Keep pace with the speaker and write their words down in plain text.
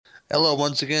Hello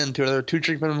once again to another two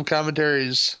drink minimum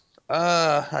commentaries.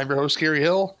 I'm your host Gary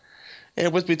Hill,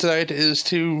 and with me tonight is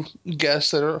two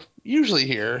guests that are usually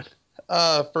here.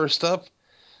 First up,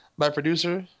 my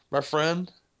producer, my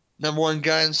friend, number one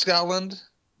guy in Scotland,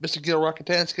 Mr. Gil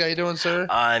Rockatansky. How you doing, sir?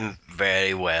 I'm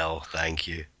very well, thank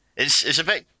you. It's a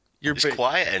bit You're it's big.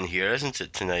 quiet in here, isn't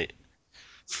it tonight?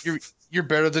 You're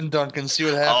better than Duncan. See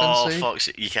what happens. Oh See?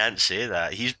 fuck! You can't say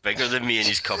that. He's bigger than me and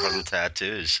he's covered in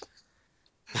tattoos.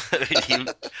 I mean,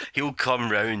 he'll come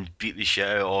round, beat the shit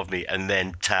out of me, and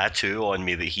then tattoo on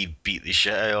me that he beat the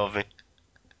shit out of me,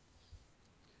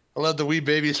 I love the wee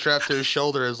baby strapped to his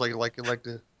shoulder as a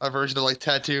version of like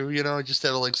tattoo. Just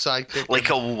have a like sidekick. like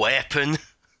a weapon,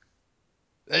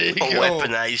 There you a go.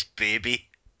 weaponized baby.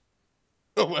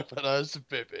 Weaponized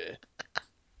baby.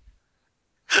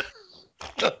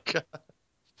 Okay.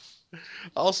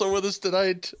 Also with us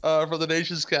tonight, from the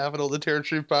nation's capital, the Terror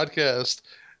Truth Podcast,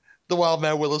 the Wild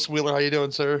Man Willis Wheeler. How you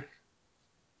doing, sir?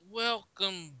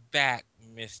 Welcome back,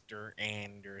 Mr.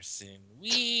 Anderson.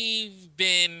 We've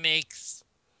been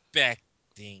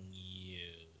expecting you.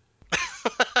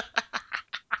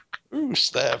 Ooh,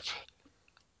 snap!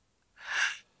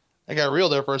 I got real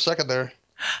there for a second there.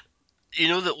 You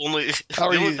know the only How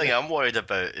are the only you? thing I'm worried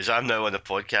about is I'm now on a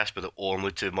podcast with the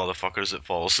only two motherfuckers that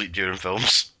fall asleep during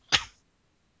films.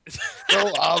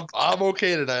 Well, I'm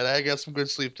okay tonight. I got some good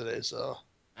sleep today, so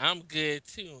I'm good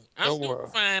too. I'm don't doing worry.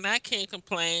 fine. I can't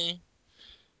complain.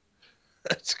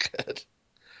 That's good.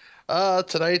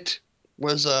 Tonight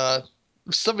was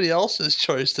somebody else's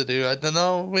choice to do. I don't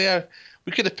know.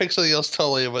 We could have picked something else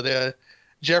totally, but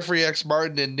Jeffrey X.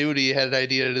 Martin and Nudie had an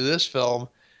idea to do this film,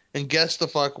 and guess the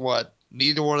fuck what?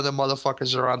 Neither one of them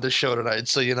motherfuckers are on this show tonight,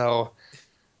 so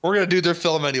we're gonna do their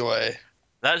film anyway.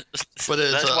 That's But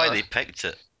it's that's why they picked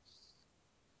it.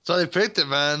 so they picked it,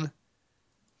 man.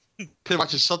 Could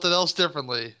watch something else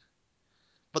differently.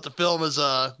 But the film is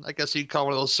I guess you'd call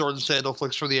one of those sword and sandal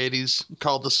flicks from the '80s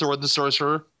called The Sword and the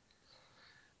Sorcerer.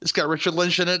 It's got Richard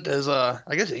Lynch in it as I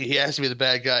guess he has to be the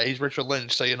bad guy. He's Richard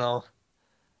Lynch, so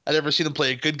I never seen him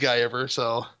play a good guy ever,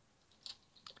 so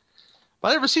but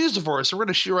I never seen this before, so we're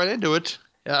gonna shoot right into it.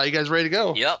 You guys ready to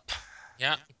go? Yep.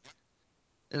 Yeah.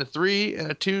 And a three, and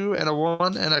a two, and a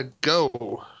one, and a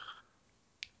go.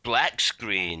 Black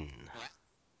screen.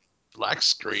 Black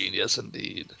screen, yes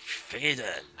indeed. Fading.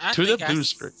 I To the think I blue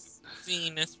screen.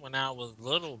 seen this when I was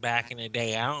little back in the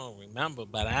day. I don't remember,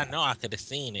 but I know I could have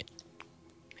seen it.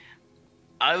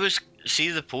 I was see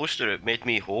the poster. It made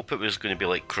me hope it was going to be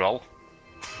like Krull.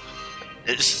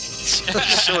 It's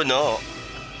so not.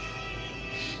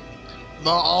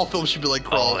 No, all films should be like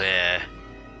Crawl. Oh yeah.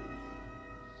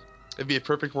 It'd be a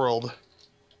perfect world.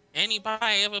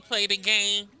 Anybody ever played a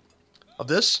game? Of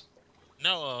this?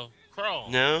 No, of Crow.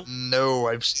 No. No,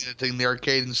 I've seen it in the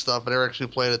arcade and stuff. I never actually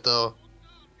played it though.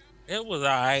 It was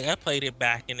alright. I played it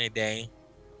back in the day.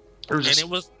 There's And a, it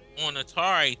was on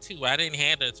Atari too. I didn't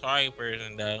have the Atari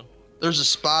version though. there's a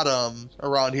spot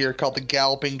around here called the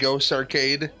Galloping Ghost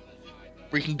Arcade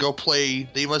where you can go play.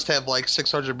 They must have like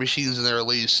 600 machines in there at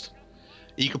least.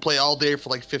 You can play all day for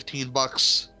like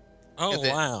 $15, Oh and they,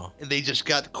 wow. and they just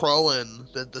got crawling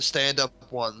the stand up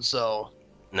one. So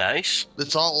Nice.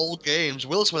 it's all old games.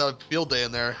 Willis would have a field day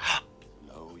in there.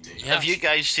 Yeah. Have you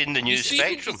guys seen the new You see,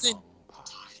 Spectrum?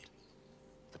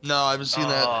 No, I haven't seen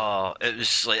that. Oh, it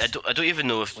was like I don't even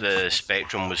know if the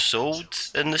Spectrum was sold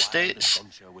in the States.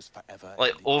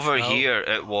 Like over No. here,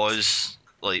 it was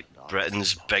like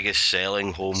Britain's biggest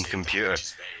selling home computer.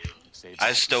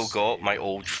 I've still got my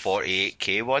old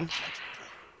 48K one.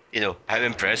 You know, how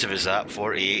impressive is that?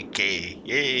 48K.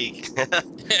 Yay!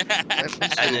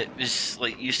 And it was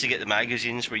like you used to get the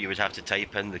magazines where you would have to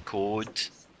type in the code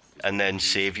and then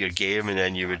save your game, and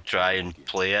then you would try and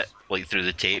play it like through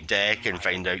the tape deck and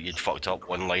find out you'd fucked up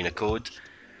one line of code.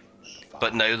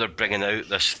 But now they're bringing out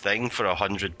this thing for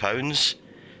 £100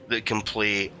 that can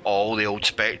play all the old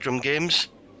Spectrum games,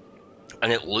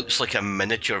 and it looks like a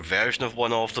miniature version of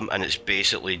one of them, and it's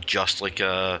basically just like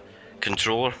a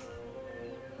controller.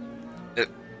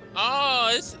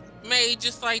 Oh, it's made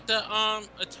just like the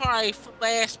Atari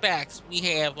flashbacks we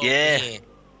have over Yeah. here.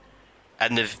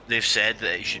 And they've said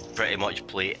that it should pretty much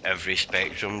play every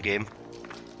Spectrum game,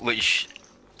 which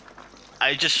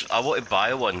I want to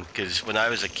buy one because when I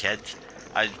was a kid,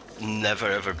 I never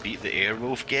ever beat the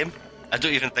Airwolf game. I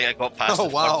don't even think I got past Oh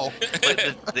the wow.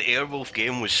 the Airwolf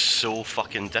game was so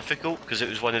fucking difficult because it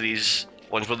was one of these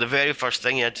ones where the very first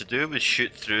thing you had to do was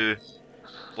shoot through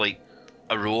like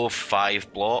a row of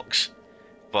 5 blocks,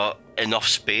 but enough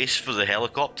space for the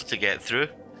helicopter to get through,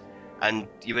 and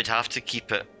you would have to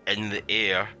keep it in the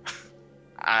air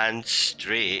and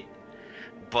straight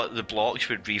but the blocks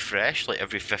would refresh like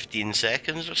every 15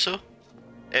 seconds or so.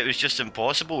 It was just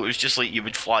impossible. It was just like you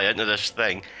would fly into this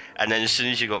thing, and then as soon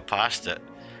as you got past it,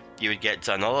 you would get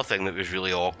to another thing that was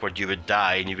really awkward. You would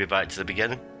die, and you'd be back to the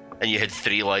beginning, and you had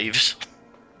 3 lives.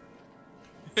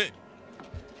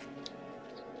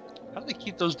 How do they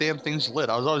keep those damn things lit?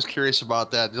 I was always curious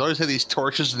about that. They always have these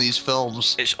torches in these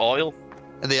films. It's oil.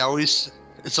 And they always...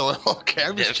 It's oil. Okay,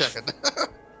 I'm just checking.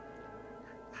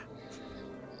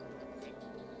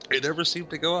 It never seemed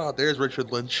to go out. There's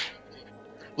Richard Lynch.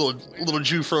 Little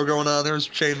Jufro going on. There's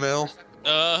chainmail.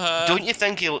 Don't you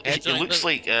think he looks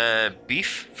like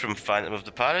Beef from Phantom of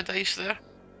the Paradise there?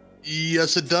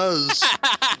 Yes, it does.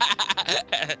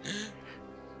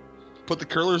 Put the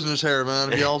curlers in his hair,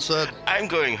 man. He all set. I'm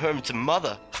going home to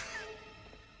mother.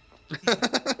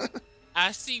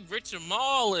 I see Richard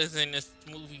Mall is in this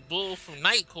movie, Bull from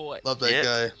Night Court. Love that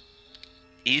guy.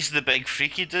 He's the big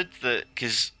freaky dude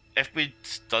because if we'd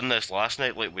done this last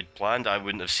night like we'd planned, I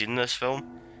wouldn't have seen this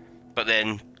film. But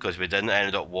then, because we didn't, I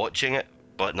ended up watching it,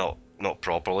 but not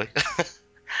properly.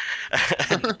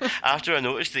 After I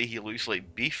noticed that he looks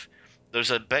like Beef,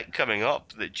 there's a bit coming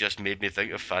up that just made me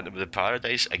think of Phantom of the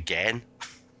Paradise again.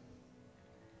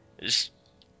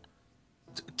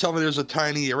 Tell me there's a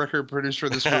tiny record producer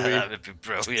in this movie. That would be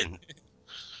brilliant.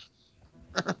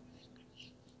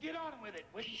 Get on with it,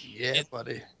 Yeah,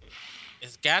 buddy.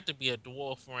 It's got to be a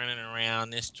dwarf running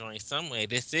around this joint somewhere.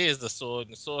 This is the sword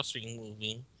and sorcery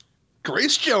movie.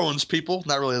 Grace Jones, people.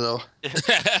 Not really, though.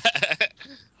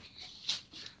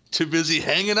 Too busy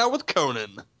hanging out with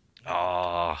Conan.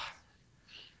 Oh.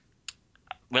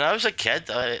 When I was a kid,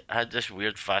 I had this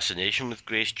weird fascination with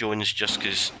Grace Jones just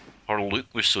because her look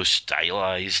was so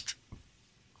stylized.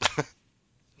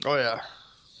 Oh, yeah.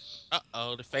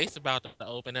 Uh-oh, the face about to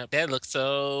open up. That looks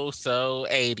so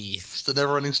 80s. It's the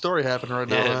never-ending story happening right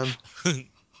now, man.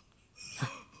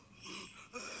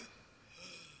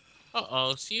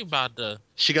 Uh-oh, she about to...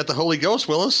 She got the Holy Ghost,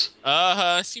 Willis.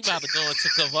 She about to go into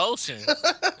convulsion.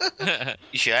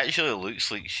 She actually looks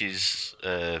like she's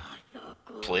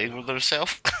playing with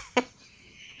herself.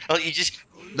 Like you just...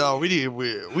 No, we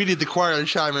need the choir to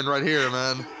chime in right here,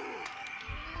 man.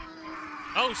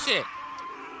 Oh, shit.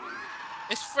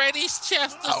 It's Freddy's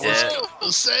chest. I was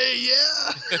gonna say,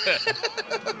 yeah.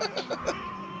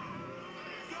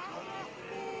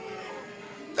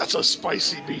 That's a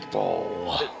spicy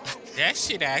meatball. That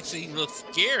shit actually looks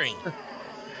scary.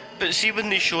 But see, when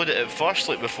they showed it at first,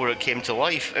 like before it came to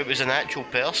life, it was an actual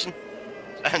person.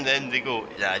 And then they go,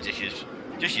 nah,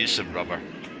 just use some rubber.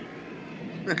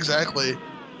 Exactly.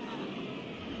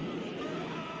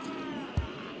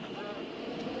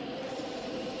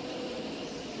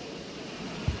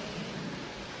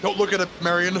 Don't look at it,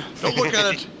 Marion. Don't look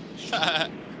at it.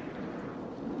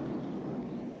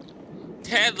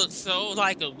 That looks so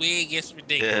like a wig, it's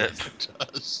ridiculous. Yeah. It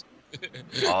does.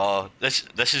 Oh, this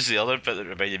is the other bit that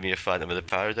reminded me of Phantom of the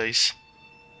Paradise.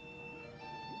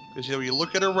 Because, you know, you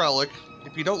look at a relic,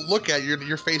 if you don't look at it,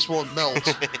 your face won't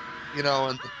melt. You know,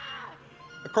 and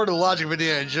according to the logic of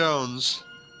Indiana Jones...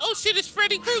 Oh shit, it's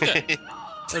Freddy Krueger!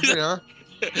 Yeah.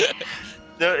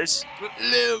 No, it's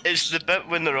the bit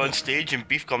when they're on stage and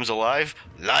Beef comes alive.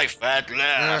 Life at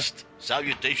last! Yeah.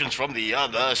 Salutations from the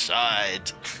other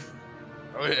side!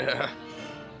 Oh, yeah.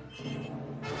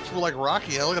 It's more like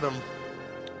Rocky. Look at him.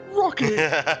 Rocky!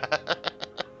 The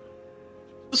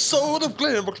sword of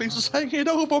Glamocles is hanging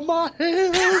over my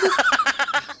head.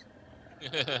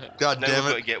 God now damn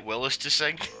we've got it. to get Willis to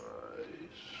sing.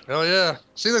 Oh, yeah.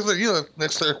 See,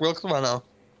 next lyric, Will. Come on now.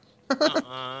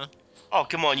 Oh,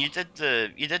 come on. You did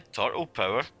Turtle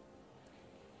Power.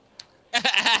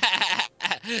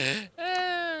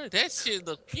 That shit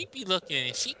look creepy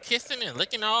looking. She kissing and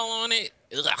licking all on it.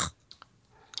 Ugh.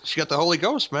 She got the Holy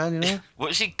Ghost, man, you know?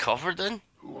 What is he covered in?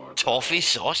 Toffee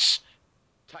sauce?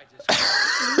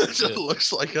 It just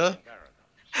looks like a...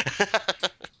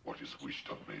 What is wished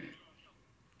of me?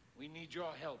 We need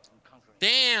your help in conquering.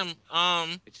 Damn,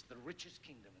 It's the richest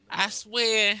kingdom in the I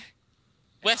swear,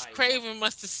 Wes Craven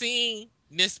must have seen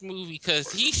this movie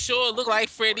because he sure looked like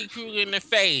Freddy Krueger in the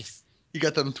face. You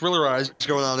got them thriller eyes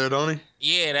going on there, don't he?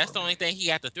 Yeah, that's the only thing he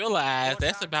got, the thriller eyes.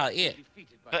 That's about it.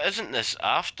 But isn't this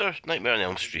after Nightmare on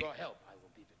Elm Street? Your help, I will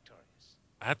be victorious.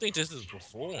 I think this is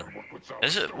before.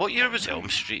 Is it? What year was Elm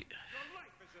Street?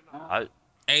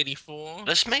 84.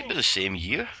 This might be the same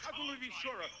year.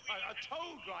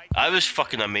 I was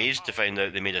fucking amazed to find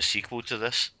out they made a sequel to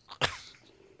this.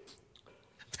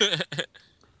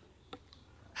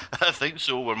 I think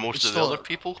so were most of the other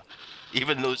people,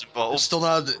 even those involved. It's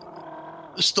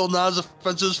still not as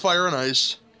offensive as Fire and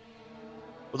Ice.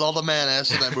 With all the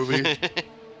man-ass in that movie.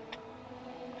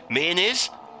 Mayonnaise?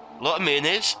 A lot of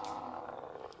mayonnaise.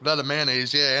 A lot of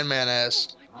mayonnaise, yeah, and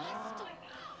man-ass.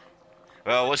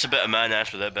 Well, what's a bit of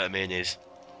man-ass without a bit of mayonnaise?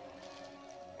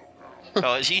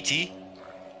 Oh, it's E.T.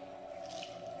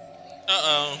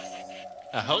 Uh-oh.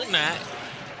 I hope not.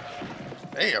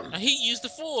 Damn. He used the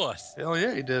Force. Hell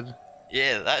yeah, he did.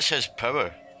 Yeah, that's his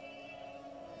power.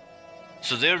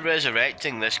 So they're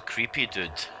resurrecting this creepy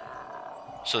dude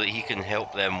so that he can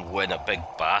help them win a big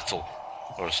battle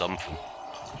or something.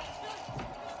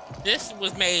 This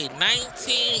was made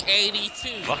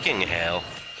 1982. Fucking hell.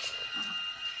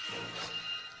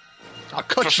 I'll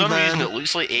cut For you, some man. reason it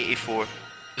looks like 84.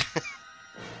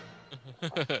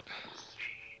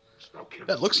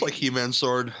 That looks like He-Man's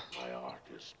sword. My art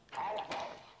is powerful.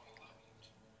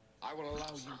 I will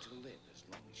allow you to live as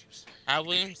long as you stay. I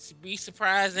wouldn't be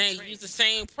surprised they ain't use the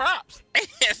same props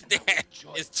as that.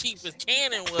 As cheap as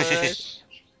Canon was.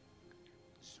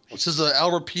 This is an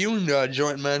Albert Pune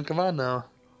joint, man. Come on now.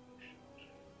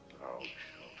 Thou shalt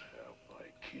have thy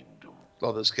kingdom.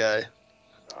 Love this guy. And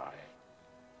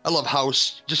I love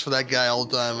House just for that guy all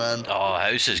the time, man. Oh,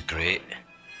 House is great.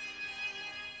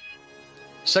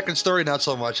 Second Story, not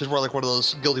so much. It's more like one of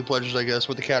those guilty pleasures, I guess,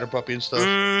 with the cat and puppy and stuff.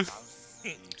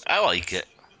 I like it.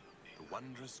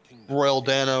 Royal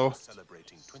Dano.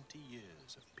 Celebrating 20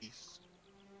 years of peace.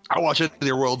 I watch it.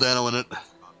 The Royal Dano in it.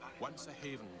 Once a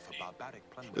haven for barbaric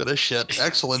plunder. Look at this shit.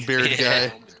 Excellent beard Yeah.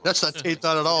 guy. That's not taped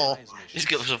on at all. He's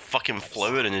got some fucking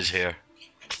flower in his hair.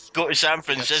 Go to San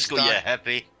Francisco, you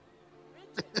hippie.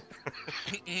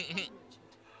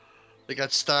 They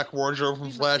got stock wardrobe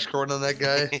from Flash Gordon on that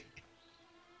guy.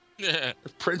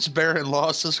 Prince Baron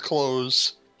lost his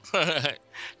clothes.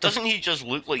 Doesn't he just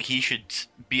look like he should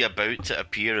be about to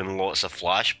appear in lots of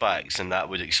flashbacks, and that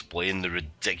would explain the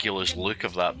ridiculous look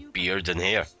of that beard and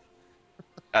hair?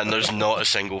 And there's not a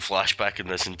single flashback in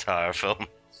this entire film. All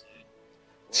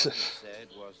he said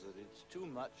was that it's too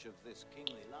much of this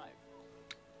kingly life.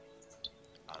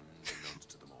 Unbeknownst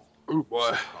to them all. Ooh,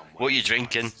 boy. What are you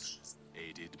drinking?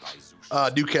 Aided by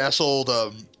Zeus. Newcastle,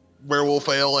 the werewolf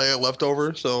ale I got left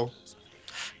over, so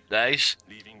Nice.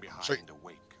 Leaving behind Sorry. a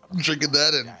wake of I'm drinking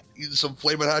that and eating some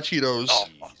flaming hot Cheetos. Oh.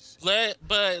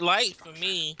 Bud Light for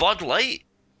me Bud Light?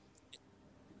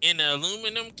 in an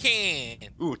aluminum can.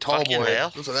 Ooh, tall Fucking boy.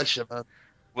 hell. Listen to that shit, man.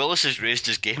 Willis has raised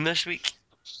his game this week.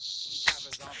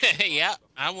 Yep,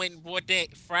 I went and bought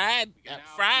that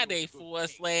Friday for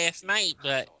us last night,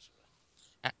 but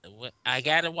I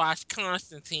gotta watch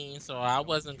Constantine, so I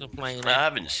wasn't complaining. I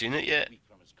haven't seen it yet.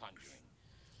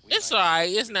 It's alright.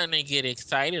 It's nothing to get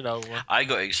excited over. I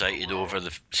got excited over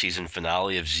the season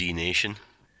finale of Z Nation.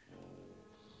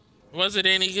 Was it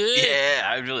any good? Yeah,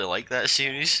 I really like that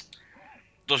series.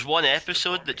 There's one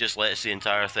episode that just lets the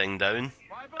entire thing down,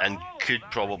 and could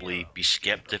probably be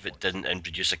skipped if it didn't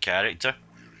introduce a character.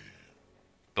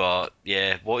 But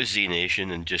yeah, watch Z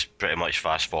Nation and just pretty much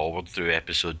fast forward through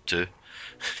episode 2.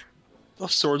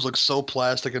 Those swords look so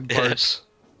plastic in parts.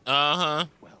 Uh-huh.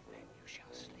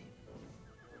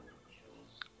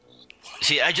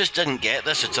 See, I just didn't get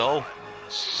this at all.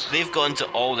 They've gone to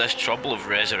all this trouble of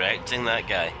resurrecting that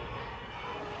guy,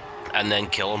 and then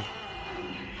kill him.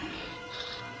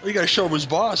 Well, you gotta show him his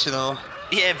boss, you know.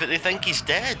 Yeah, but they think he's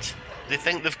dead. They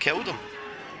think they've killed him.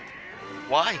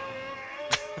 Why?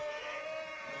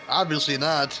 Obviously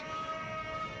not.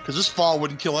 Because this fall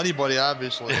wouldn't kill anybody,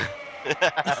 obviously.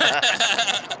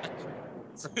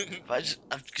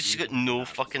 I've just got no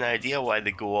fucking idea why they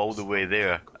go all the way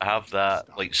there. Have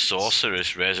that, like,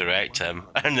 sorceress resurrect him,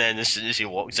 and then as soon as he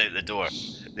walks out the door,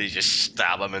 they just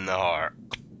stab him in the heart.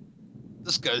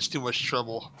 This guy's too much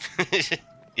trouble.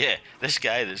 Yeah, this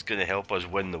guy that's gonna help us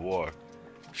win the war.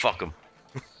 Fuck him.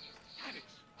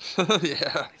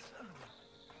 Yeah.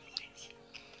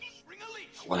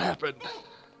 What happened?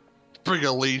 Bring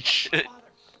a leech.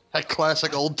 That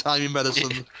classic old-timey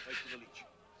medicine.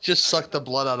 Just suck the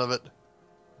blood out of it.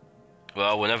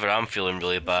 Well, whenever I'm feeling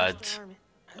really bad,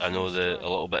 I know that a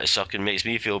little bit of sucking makes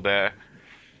me feel better.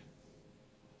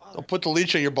 Don't put the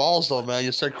leech on your balls, though, man.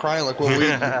 You start crying like Will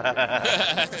Wheaton.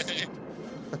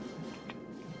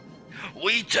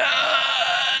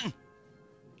 Wheaton!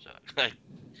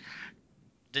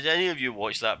 Did any of you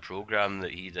watch that program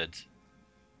that he did?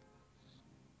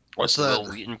 What's The that?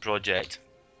 Will Wheaton Project.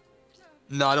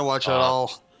 No, I don't watch it at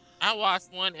all. I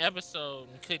watched one episode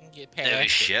and couldn't get past It was it.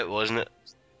 shit, wasn't it?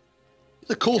 He's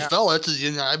a cool Yeah. fella.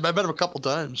 I met him a couple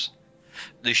times.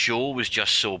 The show was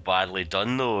just so badly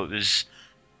done, though. It was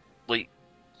like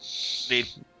they.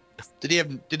 Did he have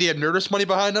Nerdist money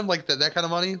behind him? Like that kind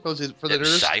of money? Was it for the It was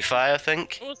Nerdist? sci-fi, I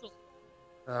think. It was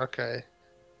Okay.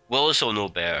 Willis will know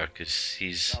better because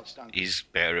he's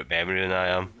better at memory than I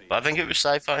am. But I think it was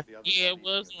Sci-Fi, Yeah, it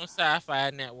was on Sci-Fi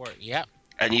Network. Yep.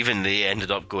 and even they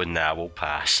ended up going, "Nah, we'll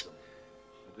pass."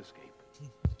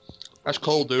 That's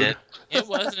cold, dude. Yeah. It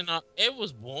wasn't. It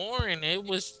was boring. It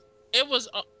was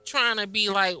trying to be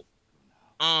like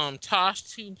Tosh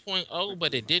 2.0,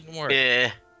 but it didn't work.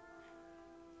 Yeah.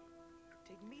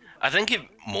 I think it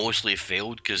mostly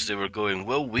failed because they were going,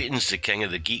 Will Wheaton's the king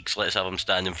of the geeks, let's have him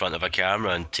stand in front of a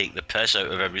camera and take the piss out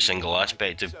of every single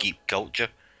aspect of geek culture.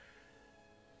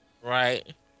 Right.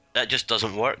 That just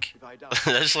doesn't work.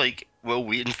 That's like Will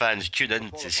Wheaton fans tune in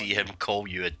to see him call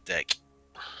you a dick.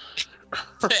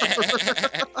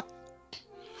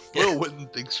 Will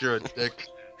Witten thinks you're a dick.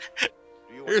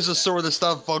 Here's a sword that's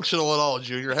not functional at all,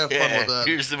 Junior. Have fun with that.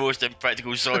 Here's the most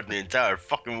impractical sword in the entire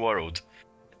fucking world.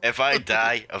 If I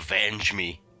die, avenge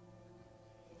me.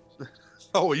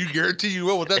 Oh, you guarantee you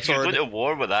will with that If you sword. go to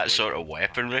war with that sort of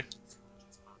weaponry,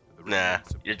 nah,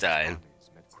 you're dying.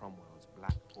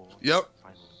 Yep.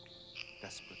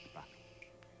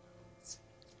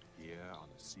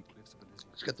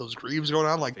 He's got those greaves going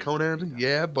on like Conan.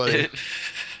 Yeah, buddy.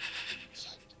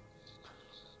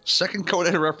 Second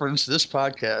Conan reference this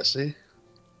podcast, eh?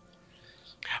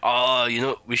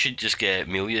 Oh, we should just get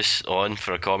Milius on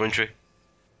for a commentary.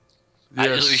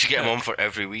 Yes. We should get him on for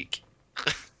every week.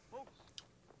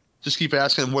 Just keep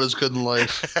asking him what is good in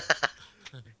life.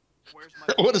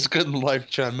 What is good in life,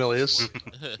 John Milius?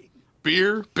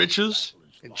 Beer, bitches,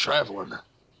 and traveling.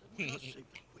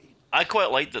 I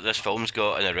quite like that this film's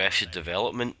got an Arrested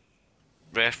Development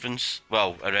reference.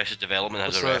 Well, Arrested Development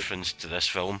has What's a that? reference to this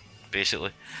film,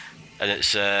 basically. And it's,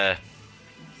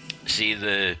 see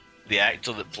the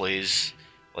actor that plays,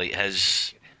 like,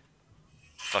 his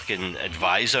fucking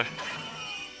advisor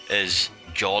is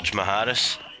George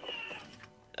Maharis.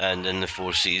 And in the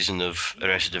fourth season of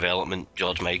Arrested Development,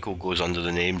 George Michael goes under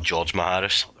the name George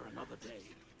Maharis.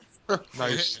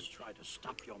 Nice.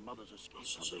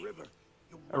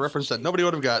 A reference that nobody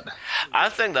would have got. I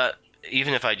think that,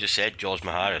 even if I just said George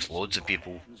Maharis, loads of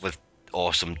people with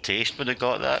awesome taste would have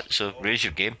got that, so raise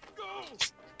your game.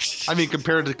 I mean,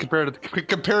 comparing it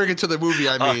to the movie,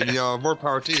 I mean, more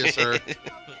power to you, sir.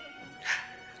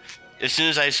 As soon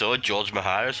as I saw George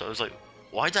Maharis, I was like,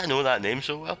 why did I know that name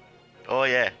so well? Oh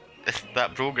yeah,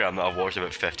 that program that I've watched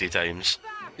about 50 times.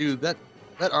 Dude, that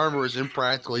armor is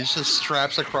impractical. He just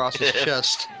straps across his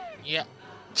chest. Yep.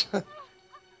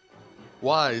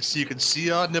 Why? So you can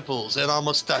see our nipples and our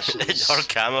mustaches. Her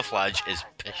camouflage is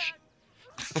pish.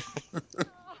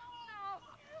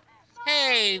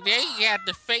 Hey, they got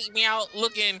the fake me out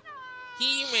looking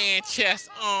He-Man chest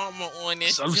armor on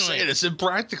this I'm saying joint. it's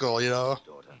impractical, If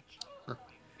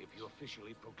you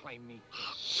officially proclaim me,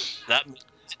 That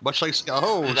Much like snap.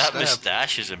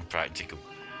 moustache is impractical.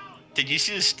 Did you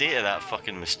see the state of that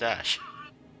fucking moustache?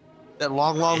 That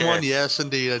long Yeah. one? Yes,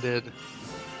 indeed, I did.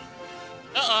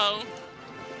 Uh-oh.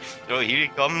 Oh, here he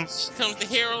comes. Comes the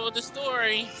hero of the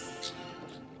story.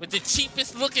 With the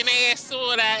cheapest looking ass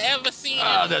sword I ever seen in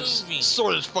That a movie.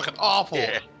 sword is fucking awful.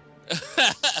 Yeah.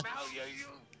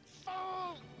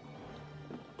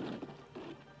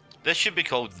 This should be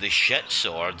called the shit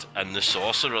sword and the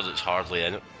sorcerer that's hardly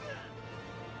in it.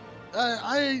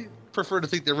 I prefer to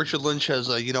think that Richard Lynch has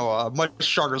a much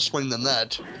stronger swing than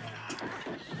that.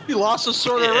 He lost his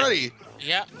sword Yeah. already.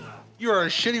 Yep. You are a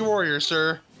shitty warrior,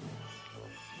 sir.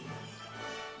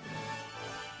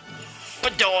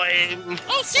 Badoing!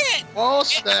 Oh shit! Oh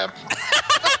snap!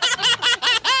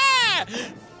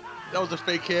 That was a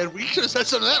fake hand. We should have said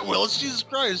some of that, Willis. Jesus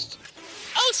Christ!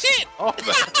 Oh shit! Oh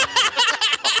man!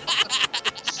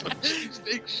 Some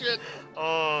cheesesteak shit.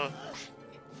 Oh,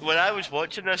 when I was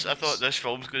watching this, I thought this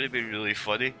film's going to be really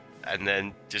funny, and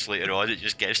then just later on, it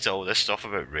just gets to all this stuff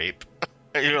about rape,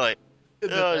 and you're like,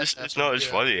 oh, it's not as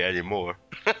funny anymore.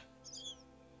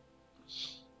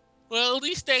 Well, at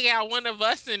least they got one of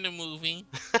us in the movie.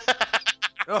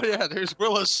 Oh yeah, there's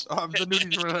Willis. The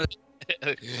nudie.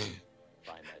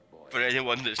 For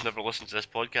anyone that's never listened to this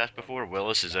podcast before,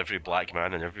 Willis is every black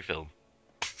man in every film.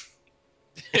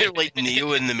 Like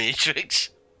Neo in The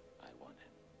Matrix.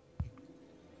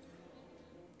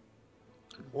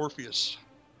 Morpheus.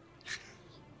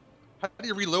 How do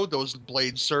you reload those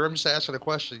blades, sir? I'm just asking a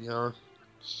question,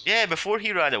 Yeah, before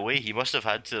he ran away, he must have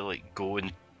had to go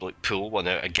and pull one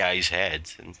out a guy's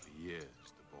head. And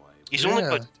he's only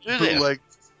got two there.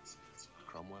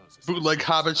 Bootleg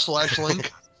Hobbit /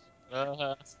 Link.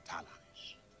 Uh-huh.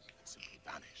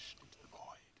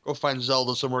 Go find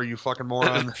Zelda somewhere, you fucking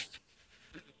moron.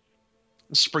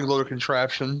 Spring loader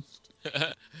contraption.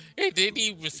 It didn't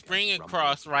even spring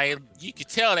across right. You could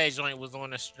tell that joint was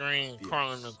on a string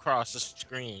crawling across the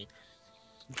screen.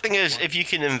 The thing is, if you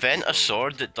can invent a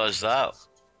sword that does that,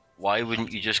 why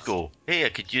wouldn't you just go, hey, I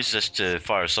could use this to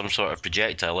fire some sort of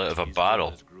projectile out of a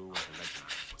barrel?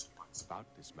 About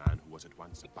this man who was at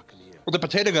once a buccaneer. Well, the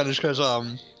potato gun is because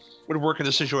would work in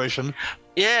this situation.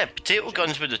 Yeah, potato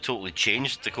guns would have totally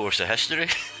changed the course of history.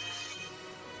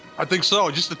 I think so.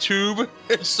 Just the tube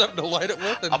and something to light it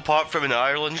with. And... Apart from in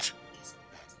Ireland.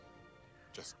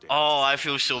 Just Oh, I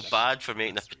feel so bad for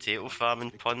making a potato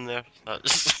famine pun there.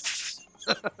 That's...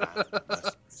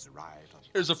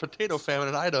 There's a potato famine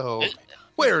in Idaho.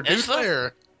 Where, dude? Is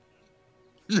there?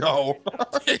 Where? No.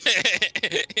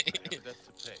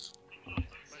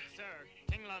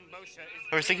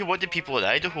 I was thinking, what do people in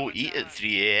Idaho eat at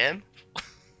 3 a.m.?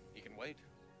 He can wait.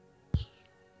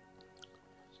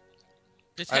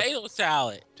 Potato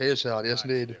salad. Potato salad, yes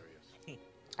indeed.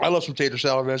 I love some tater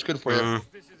salad, man. It's good for you. Mm.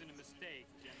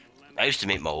 I used to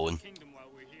make my own. Then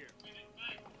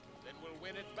we'll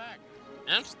win it back.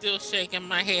 I'm still shaking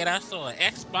my head. I saw an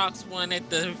Xbox One at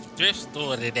the thrift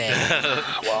store today.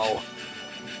 Wow.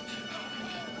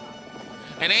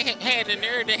 And they had the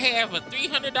nerve to have a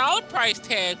 $300 price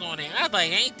tag on it. I was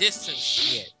like, ain't this some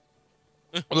shit?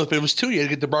 Well, if it was 2, you'd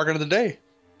get the bargain of the day.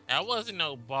 That wasn't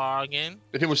no bargain.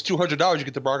 If it was $200, you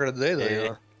get the bargain of the day,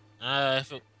 though. Yeah.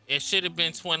 If it should have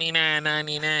been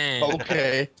 $29.99.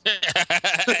 Okay.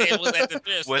 It was at the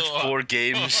thrift With store. 4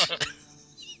 games.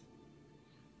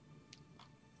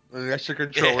 An extra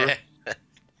controller.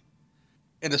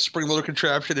 And a spring-loaded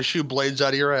contraption to shoot blades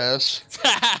out of your ass.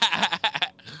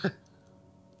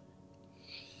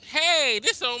 Hey,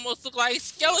 this almost look like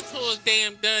Skeletor's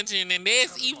damn dungeon, and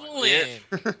there's Evil Lyn.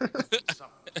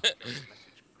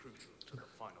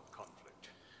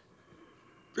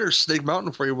 There's Snake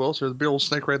Mountain for you, Will. So there's a big old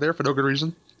snake right there for no good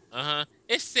reason.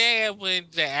 It's sad when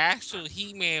the actual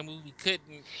He-Man movie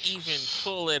couldn't even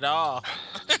pull it off.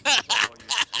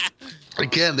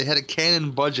 Again, they had a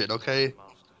canon budget, okay?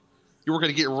 You weren't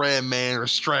going to get Ram Man or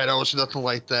Stratos or nothing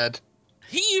like that.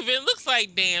 He even looks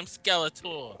like damn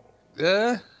Skeletor.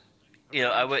 Yeah? You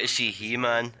know, I went to see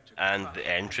He-Man, and the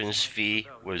entrance fee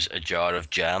was a jar of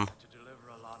jam.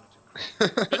 I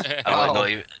went,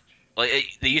 no,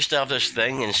 like, they used to have this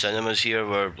thing in cinemas here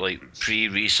where, like,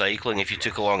 pre-recycling, if you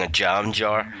took along a jam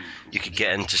jar, you could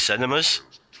get into cinemas.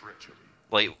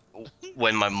 Like,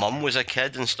 when my mum was a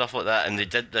kid and stuff like that, and they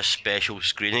did this special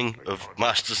screening of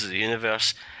Masters of the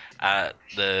Universe at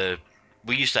the...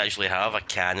 We used to actually have a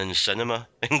canon cinema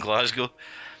in Glasgow,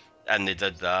 and they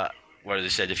did that, where they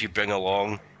said if you bring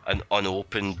along an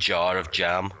unopened jar of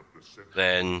jam,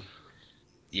 then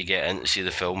you get in to see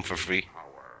the film for free.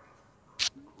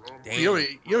 Damn. You know what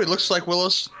he looks like,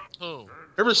 Willis? Who?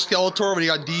 Remember Skeletor when he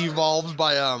got de-evolved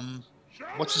by,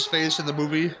 what's his face in the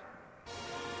movie?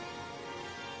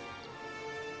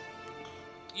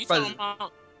 You But- talking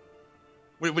about?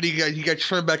 When he got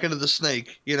turned back into the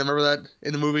snake. You know, remember that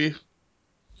in the movie?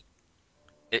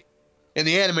 In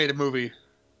the animated movie.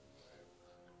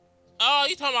 Oh,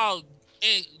 you talking about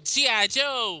G.I.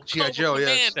 Joe? G.I. Cobra Joe,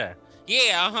 yes. Commander.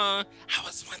 Yeah, I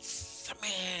was once a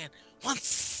man.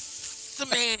 Once a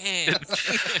man.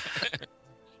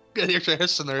 Got the extra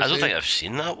hiss in there. I don't see? think I've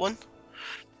seen that one.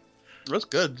 That's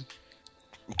good.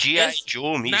 G.I. It's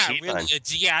Joe meets Not He-Man. really a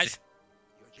G.I.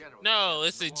 No,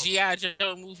 it's a G.I.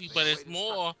 Joe movie, but it's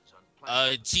more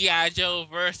G.I. Joe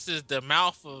versus the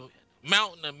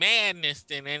Mountain of Madness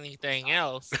than anything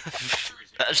else.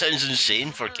 That sounds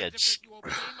insane for kids.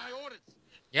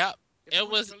 Yep. It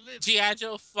was G.I.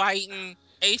 Joe fighting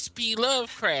H.P.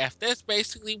 Lovecraft. That's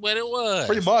basically what it was.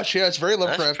 Pretty much, yeah. It's very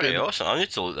That's pretty Lovecraftian. awesome. I need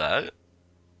to look that out.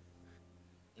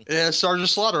 Yeah, Sergeant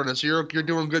Slaughter in it, so you're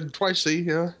doing good twice, see?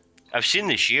 Yeah. I've seen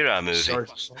the She-Ra movie.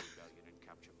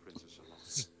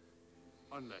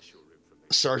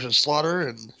 Sergeant Slaughter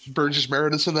and Burgess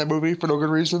Meredith's in that movie for no good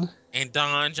reason. And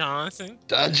Don Johnson.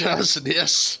 Don Johnson,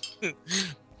 yes.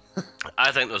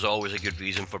 I think there's always a good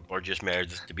reason for Burgess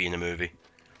Meredith to be in a movie.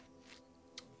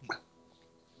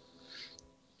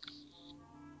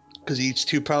 Because he eats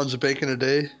 2 pounds of bacon a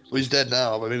day. Well, he's dead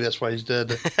now, but maybe that's why he's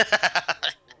dead.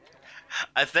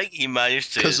 I think he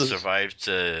managed to 'Cause of- survive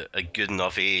to a good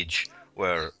enough age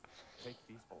where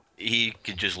he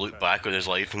could just look back on his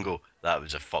life and go, that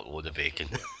was a fuckload of bacon.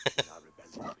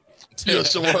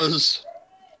 Yes, it was.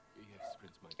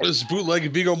 This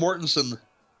bootleg Viggo Mortensen.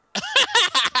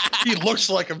 He looks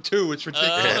like him, too. It's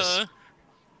ridiculous.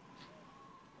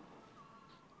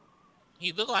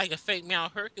 He looked like a fake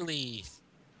Mount Hercules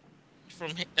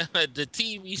from the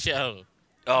TV show.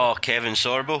 Oh, Kevin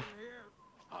Sorbo.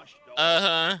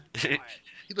 Uh-huh.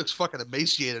 He looks fucking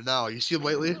emaciated now. You see him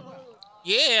lately?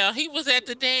 Yeah, he was at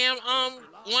the damn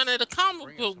one of the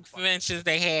comic book conventions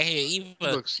they had here,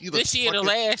 either this year or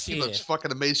last He year. looks fucking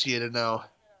emaciated now.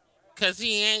 Cause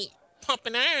he ain't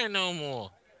pumping iron no more.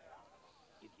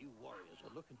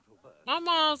 My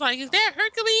mom was like, "Is that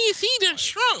Hercules? He done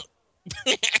shrunk."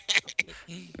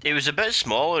 He was a bit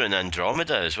smaller in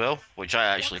Andromeda as well, which I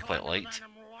actually quite liked.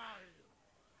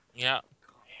 Yeah.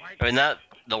 I mean,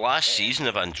 the last season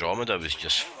of Andromeda was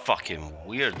just fucking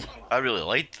weird. I really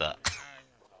liked that.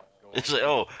 It's like,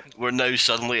 oh, we're now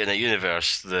suddenly in a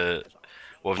universe that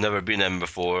we've never been in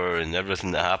before, and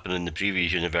everything that happened in the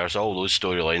previous universe, all those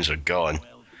storylines are gone.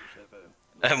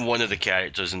 And one of the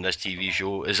characters in this TV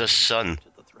show is a son.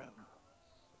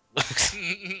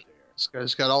 This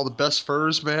guy's got all the best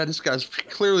furs, man. This guy's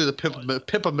clearly the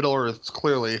pimp of Middle Earth,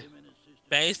 clearly.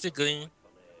 Basically.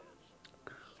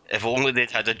 If only they'd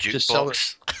had a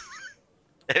jukebox,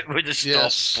 it would have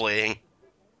stopped playing.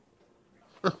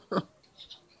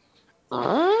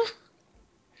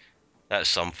 That's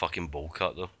some fucking bowl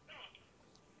cut, though.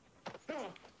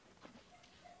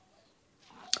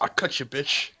 I'll cut you,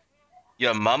 bitch.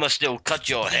 Your mama still cut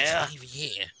your hair?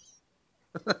 Yeah.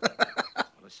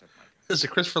 Is it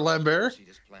Christopher Lambert?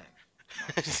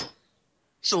 There's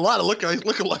a lot of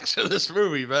lookalikes in this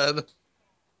movie, man.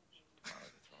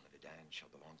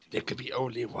 There could be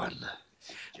only one.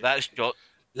 That's George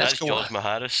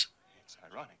Maharis.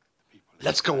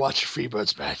 Let's go watch a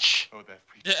Freebirds match.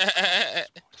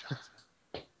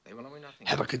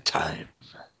 Have a good time.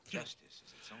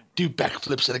 Do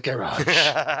backflips in a garage.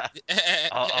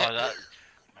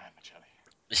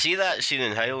 See that scene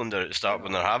in Highlander at the start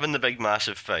when they're having the big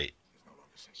massive fight?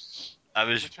 I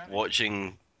was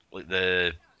watching like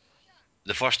the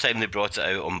first time they brought it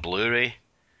out on Blu-ray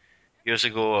years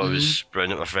ago. I was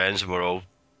round at my friends and we're all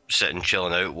sitting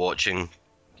chilling out watching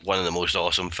one of the most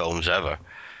awesome films ever.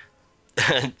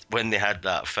 And when they had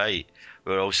that fight,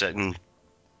 we were all sitting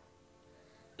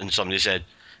and somebody said,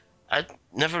 "I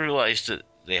never realised that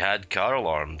they had car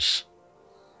alarms."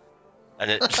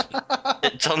 And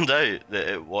it turned out that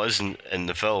it wasn't in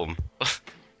the film.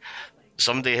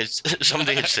 Somebody had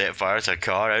set fire to a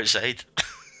car outside.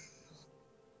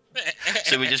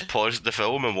 So we just paused the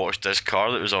film and watched this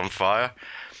car that was on fire,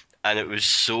 and it was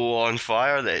so on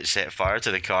fire that it set fire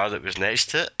to the car that was next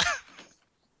to it.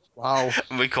 Wow.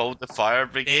 And we called the fire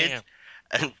brigade. Damn.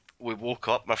 And we woke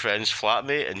up my friend's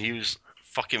flatmate and he was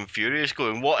fucking furious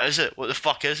going, "What is it? What the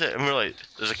fuck is it?" And we're like,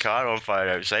 "There's a car on fire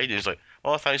outside." And he's like,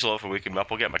 "Oh, thanks a lot for waking me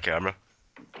up. I'll get my camera."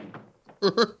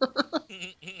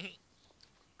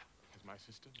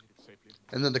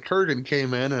 And then the Kurgan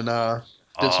came in and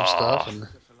did some stuff. And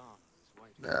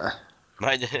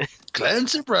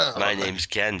Clancy Brown. My name's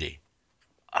Candy.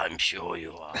 I'm sure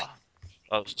you are.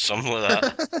 Oh, something like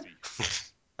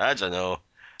that. I don't know.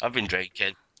 I've been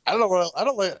drinking. I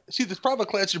don't like. See, the problem with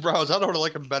Clancy Brown is I don't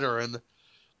like him better in.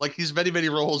 Like, he's many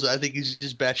roles that I think he's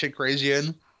just batshit crazy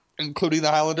in, including The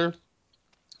Highlander.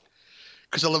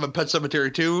 Because I love him in Pet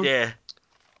Sematary too. Yeah.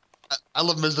 I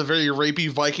love him as the very rapey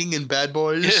Viking in Bad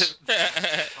Boys.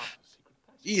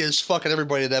 He is fucking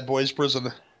everybody in that boys'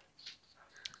 prison.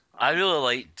 I really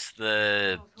liked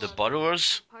the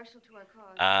Burrowers,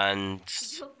 and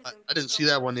I didn't see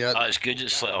that one yet. it's good.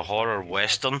 It's like a horror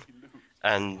western,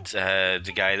 and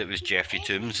the guy that was Jeffrey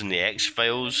Toombs in the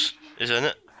X-Files is in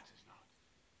it,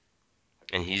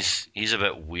 and he's a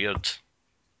bit weird,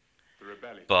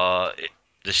 but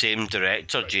the same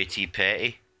director, J.T.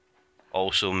 Petty,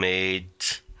 also made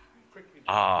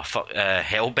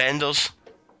Hellbenders.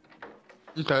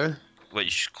 Okay.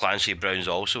 Which Clancy Brown's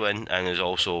also in and is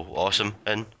also awesome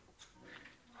in.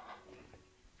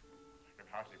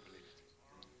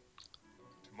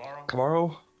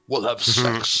 Tomorrow we'll have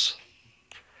sex.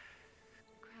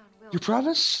 You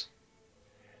promise?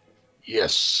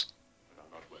 Yes.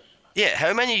 Yeah,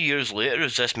 how many years later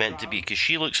is this meant to be? Because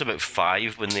she looks about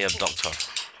 5 when they abduct her.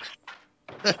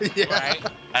 Yeah. Right.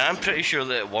 And I'm pretty sure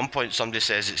that at one point somebody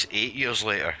says it's 8 years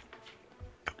later.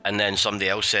 And then somebody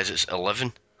else says it's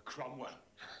 11.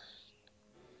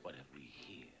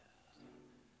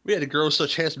 We had to grow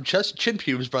such handsome chin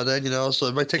pubes by then, so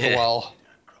it might take a while.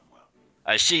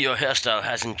 I see your hairstyle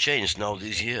hasn't changed in all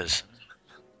these years.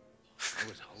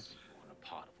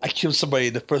 I killed somebody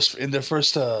in the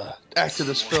first act of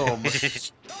this film,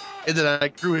 and then I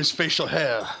grew his facial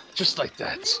hair just like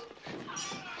that.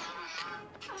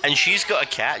 And she's got a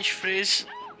catchphrase.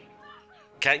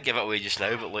 Can't give it away just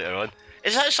now, but later on.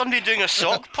 Is that somebody doing a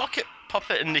sock puppet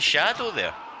in the shadow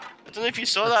there? I don't know if you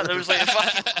saw that. There was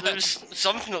there was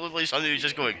something that looked like somebody was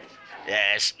just going,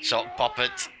 "Yes, sock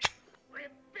puppet."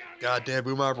 Goddamn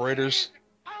boom operators.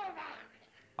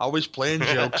 Always playing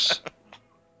jokes.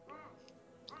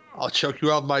 I'll choke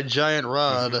you out with my giant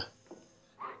rod.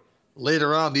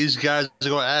 Later on, these guys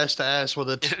go ass to ass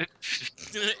with it.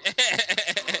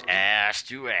 Ass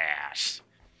to ass.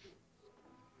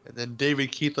 And then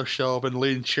David Keith will show up and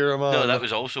lead and cheer him on. No, that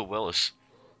was also Willis.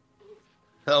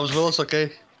 That was Willis,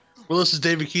 okay. Willis is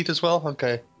David Keith as well?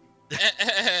 Okay.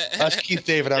 That's Keith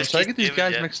David. I'm sorry, I get these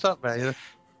guys mixed up, man. Yeah.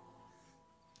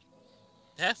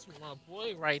 That's my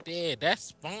boy right there. That's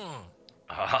Spawn.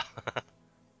 Uh-huh.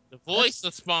 The voice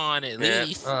of Spawn, at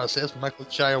least. So that's Michael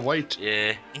Jai White.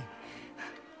 Yeah.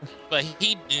 But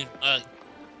he did,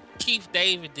 Keith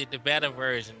David did the better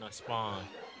version of Spawn.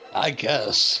 I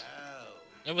guess.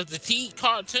 It was the T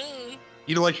cartoon.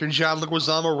 You know, like your John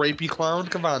Leguizamo rapey clown?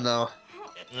 Come on now.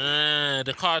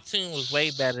 The cartoon was way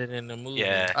better than the movie.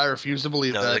 Yeah. I refuse to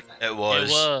believe that. It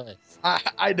was. It was.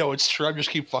 I know it's true. I just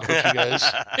keep fucking with you guys.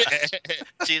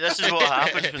 See, this is what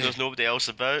happens when there's nobody else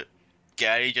about.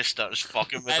 Gary just starts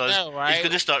fucking with us. know, right? He's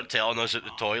going to start telling us that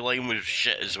the toy line was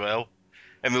shit as well.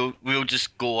 And we'll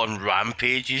just go on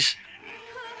rampages.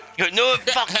 Go, no, it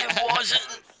fucking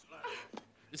wasn't.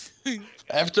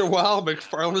 After a while,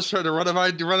 McFarlane was trying to run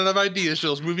out of ideas for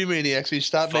those movie maniacs. He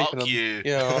stopped Fuck making them. you.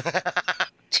 You know.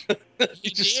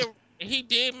 He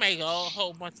did make a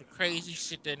whole bunch of crazy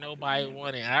shit that nobody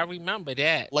wanted. I remember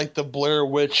that. Like the Blair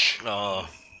Witch. Oh,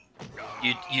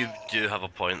 you do have a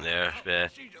point there. Yeah.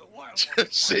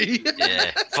 See?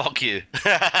 Yeah. Fuck you.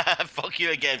 Fuck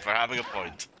you again for having a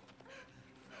point.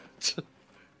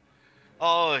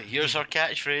 Oh, here's our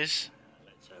catchphrase.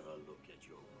 Let's have a look at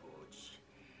your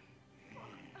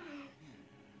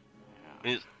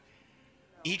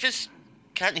goods.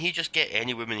 Can't he just get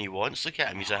any woman he wants? Look at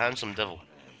him, he's a handsome devil.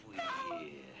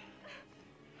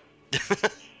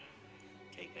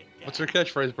 What's your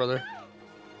catchphrase, brother?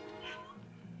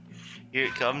 Here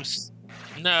it comes.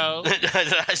 No.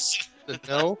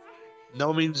 No?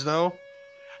 No means no?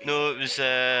 No, it was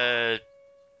I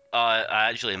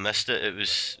actually missed it. It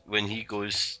was when he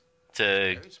goes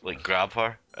to like grab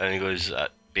her and he goes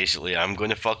basically I'm going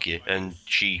to fuck you, and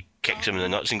she kicks him in the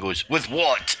nuts and goes, with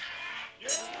what?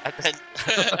 And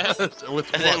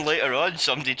then later on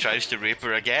somebody tries to rape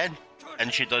her again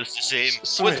and she does the same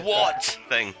with what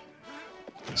thing.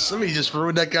 Somebody just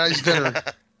ruined that guy's dinner.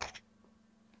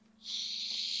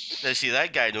 Now see,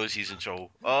 that guy knows he's in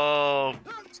trouble. Oh,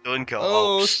 Stone Cold.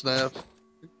 Oh, snap.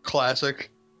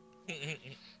 Classic.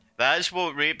 That's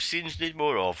what rape scenes need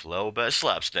more of, a little bit of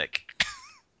slapstick.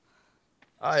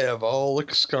 I have all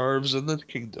the scarves in the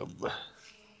kingdom.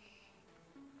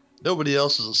 Nobody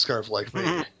else has a scarf like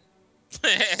me.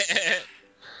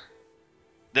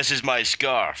 This is my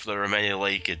scarf. There are many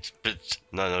like it, but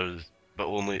but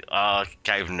only I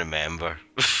can't even remember.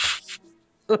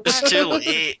 It's too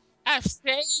late. I've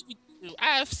saved you.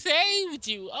 I've saved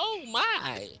you. Oh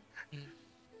my.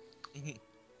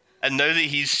 And now that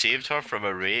he's saved her from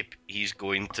a rape, he's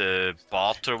going to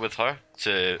barter with her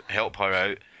to help her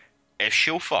out if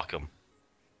she'll fuck him.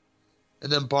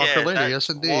 And then barter later, yes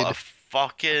indeed. What a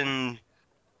fucking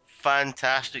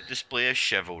fantastic display of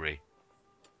chivalry.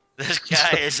 This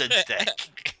guy is a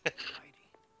dick.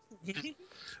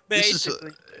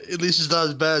 Basically. At least it's not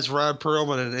as bad as Ron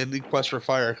Perlman in Quest for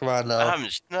Fire. Come on now. I'm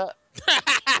just not.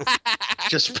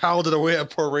 Just pounded away at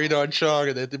poor Radon Chong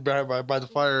and they by the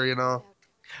fire, you know.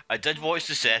 I did watch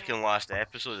the second last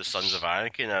episode of Sons of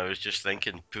Anarchy and I was just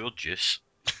thinking, poor Juice.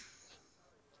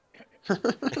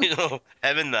 You know,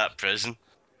 him in that prison.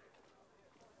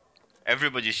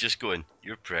 Everybody's just going,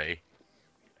 you're pretty.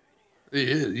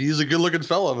 He's a good-looking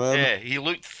fella, man. Yeah, he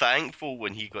looked thankful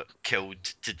when he got killed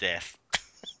to death.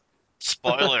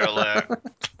 Spoiler alert.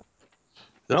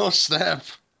 No, snap.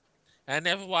 I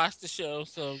never watched the show,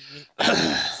 so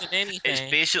anything. It's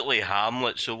basically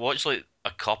Hamlet, so watch like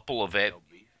a couple of it.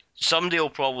 Somebody will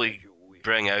probably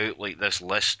bring out like this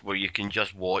list where you can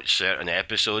just watch certain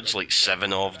episodes, like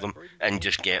 7 of them, and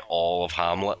just get all of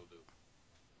Hamlet.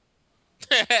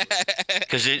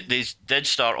 Because they did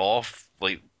start off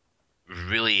like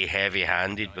really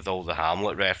heavy-handed with all the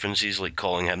Hamlet references, like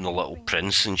calling him the Little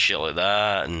Prince and shit like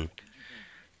that, and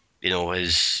you know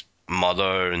his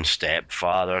mother and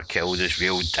stepfather killed his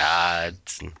real dad.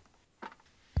 And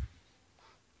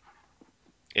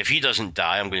if he doesn't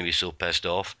die, I'm going to be so pissed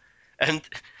off. And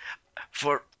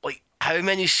for like how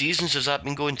many seasons has that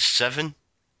been going? 7?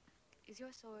 Is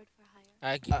your sword for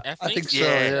hire? I think so,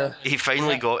 yeah. He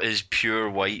finally got his pure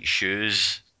white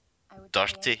shoes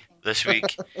dirty this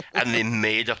week, and they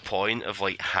made a point of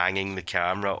like hanging the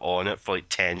camera on it for like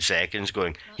 10 seconds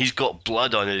going, he's got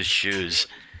blood on his shoes.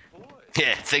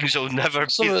 Yeah, things will never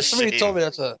be the Somebody same. told me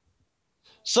that's a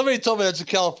Somebody told me that's a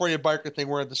California biker thing,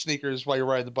 wearing the sneakers while you're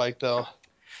riding the bike, though.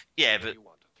 Yeah, but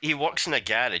he works in a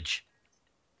garage.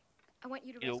 I want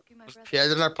you to You know, rescue my brother. Yeah,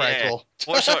 they're not practical. Yeah.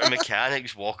 What sort of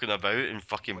mechanics walking about in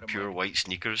fucking pure white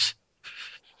sneakers?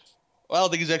 Well, I don't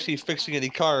think he's actually fixing any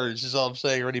cars, is all I'm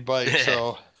saying, or any bikes,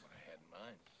 so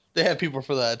they have people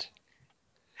for that.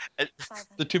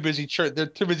 They're too busy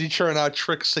churning out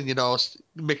tricks and, you know,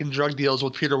 making drug deals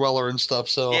with Peter Weller and stuff,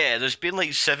 so. Yeah, there's been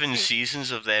like 7 seasons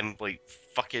of them like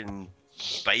fucking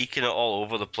biking it all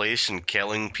over the place and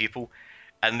killing people,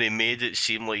 and they made it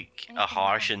seem like a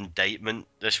harsh indictment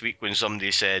this week when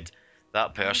somebody said,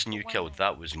 that person you killed,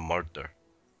 that was murder.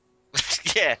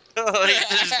 Yeah, like,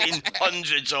 there's been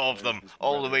hundreds of them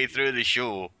all the way through the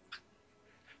show.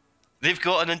 They've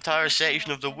got an entire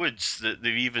section of the woods that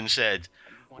they've even said,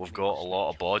 we've got a lot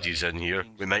of bodies in here,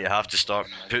 we might have to start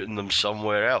putting them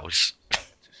somewhere else.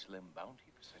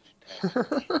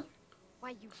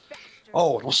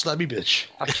 Oh, don't slap me, bitch.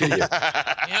 I'll kill you.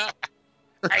 Yeah.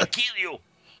 I kill you.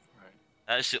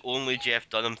 That's the only Jeff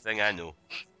Dunham thing I know.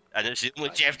 And it's the only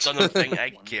Jeff Dunham thing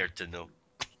I care to know.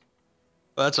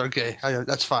 That's okay.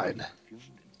 That's fine.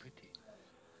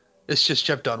 It's just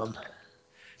Jeff Dunham.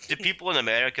 Do people in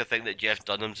America think that Jeff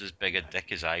Dunham's as big a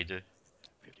dick as I do?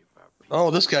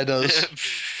 Oh, this guy does.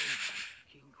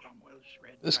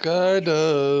 This guy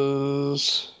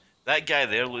does. That guy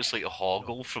there looks like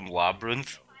Hoggle from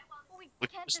Labyrinth. With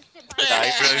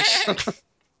eyebrows.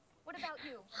 What about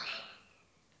you?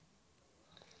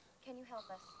 Can you help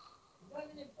us?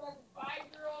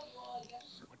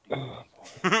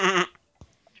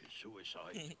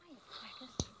 Suicide.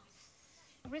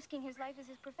 Risking his life is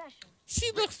his profession. She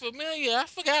looks familiar. I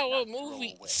forgot what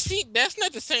movie. That's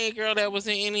not the same girl that was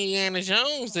in Indiana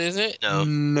Jones, is it? No.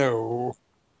 No.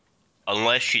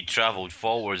 Unless she travelled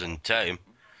forward in time.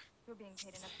 You're being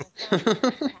paid enough for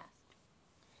a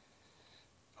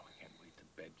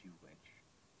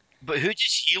But who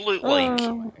does he look like?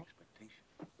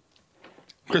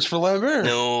 Christopher Lambert.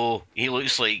 No, he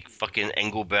looks like fucking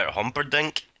Engelbert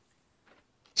Humperdinck.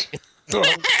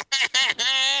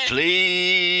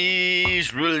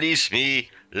 Please release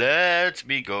me, let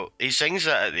me go. He sings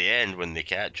that at the end when they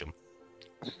catch him.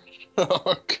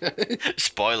 Okay.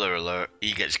 Spoiler alert,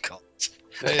 he gets caught.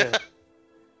 Damn.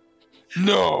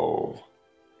 No.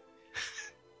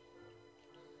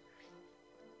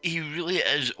 He really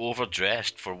is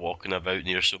overdressed for walking about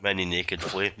near so many naked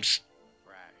flames.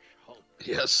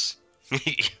 Yes.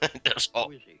 There's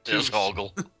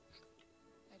Hoggle. I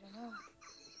don't know.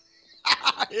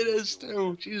 It is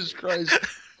too. Jesus Christ.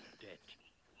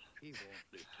 He won't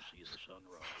live to see the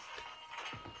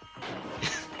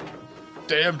sunrise.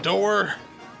 Damn door.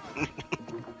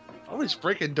 Always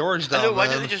breaking doors down. I know, why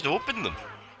man. did they just open them?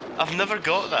 I've never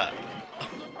got that.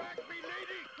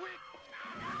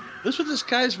 This with this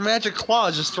guy's magic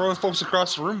claws, just throwing folks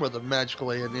across the room with him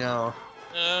magically, and you know.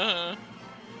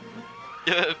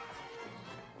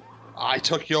 I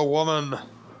took your woman.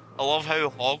 I love how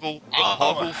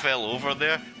Hoggle fell over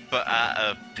there, but at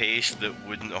a pace that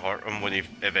wouldn't hurt him when he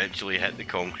eventually hit the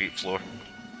concrete floor.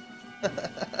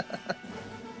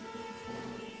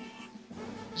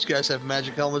 These guys have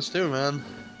magic helmets too, man.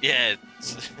 Yeah,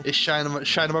 They shine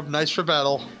them up nice for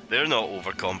battle. they're not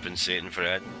overcompensating for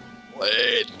it.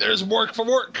 Wait, there's work for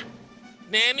work.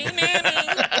 Nanny,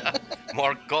 nanny.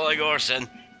 Mark Golligorson.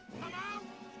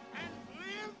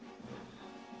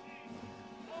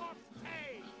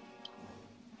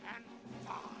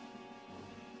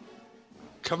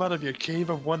 Come out of your cave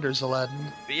of wonders, Aladdin.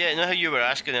 But yeah, you know how you were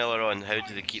asking earlier on, how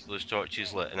do they keep those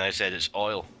torches lit? And I said it's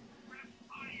oil.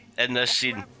 In this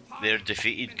scene, they're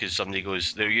defeated because somebody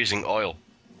goes, they're using oil.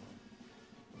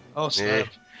 Oh, snap.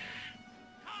 Yeah.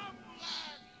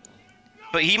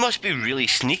 But he must be really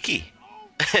sneaky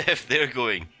if they're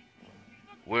going,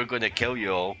 we're going to kill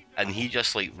you all, and he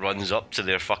just like runs up to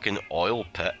their fucking oil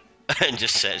pit and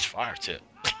just sets fire to it.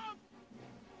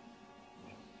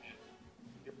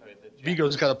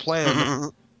 Vigo's got a plan.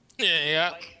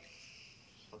 Yeah.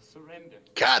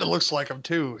 God, it looks like him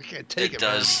too. I can't take it. It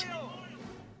does.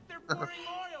 Man.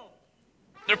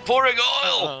 They're pouring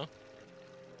oil!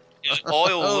 His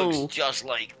oil Oh. looks just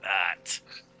like that.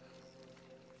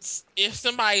 If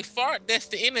somebody fart, that's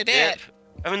the end of that. Yep.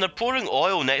 I mean, they're pouring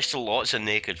oil next to lots of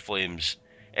naked flames.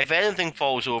 If anything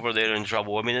falls over, they're in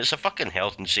trouble. I mean, it's a fucking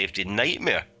health and safety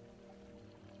nightmare.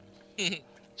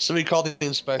 Somebody called the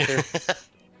inspector.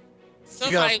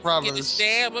 Somebody problem get a is-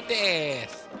 stab up the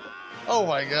ass. Oh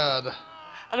my god.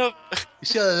 I don't. You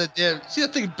see how that, yeah, see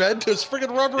that thing bend to its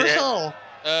friggin' rubber as Yeah. hell?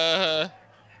 Uh-huh.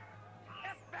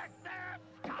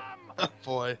 Oh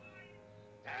boy.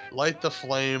 Light the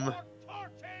flame.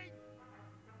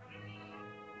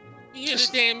 You hear the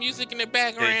damn music in the Do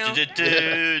background? do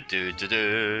do do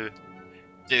do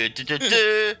do do do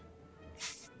do.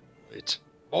 Wait.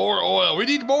 More oil. We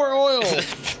need more oil.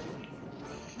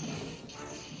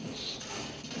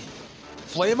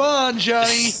 Flame on,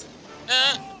 Johnny.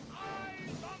 Uh,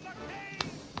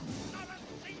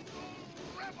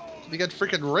 You got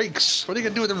freaking rakes. What are you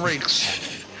gonna do with them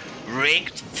rakes?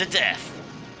 Raked to death.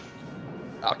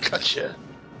 I'll cut you.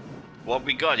 What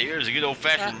we got here is a good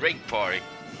old-fashioned rake party.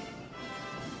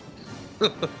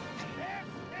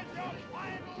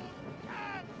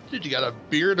 Dude, you got a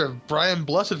beard of Brian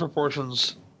Blessed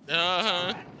proportions.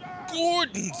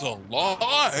 Gordon's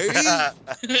alive.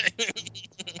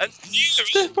 And you,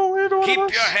 keep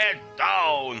your head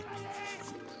down.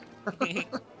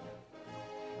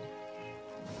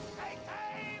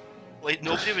 Like,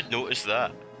 nobody would notice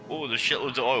that. Oh, there's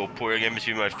shitloads of oil pouring in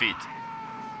between my feet.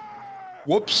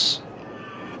 Whoops.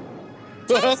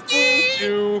 Fooled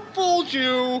you. Fooled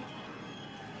you.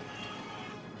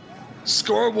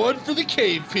 Score one for the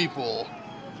cave people.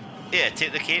 Yeah,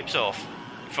 take the capes off.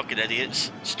 You fucking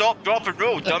idiots. Stop, drop, and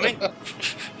roll, dummy.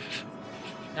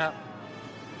 Yeah.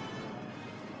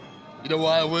 You know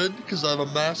why I win? Because I have a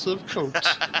massive coat.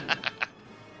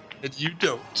 And you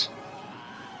don't.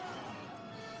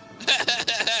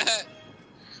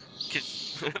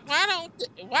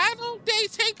 Why don't they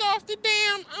take off the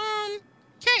damn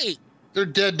cape? They're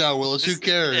dead now, Willis. Who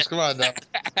cares? Come on now.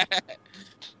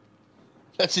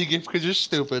 That's you get because you're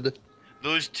stupid.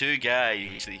 Those two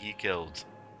guys that he killed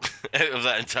out of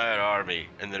that entire army,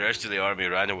 and the rest of the army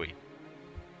ran away.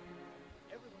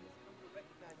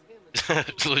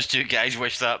 Those two guys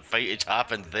wish that fight had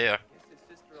happened there.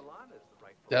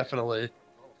 Definitely.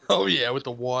 Oh yeah, with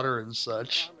the water and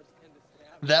such.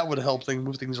 That would help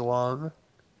move things along.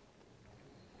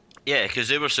 Yeah, because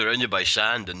they were surrounded by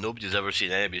sand, and nobody's ever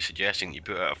seen anybody suggesting you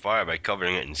put out a fire by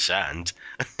covering it in sand.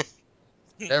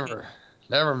 Never.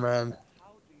 Never, man.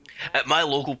 At my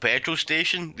local petrol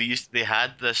station, they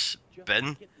had this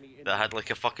bin that had like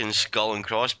a fucking skull and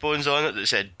crossbones on it that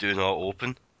said "Do not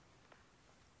open."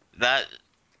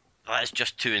 That's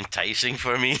just too enticing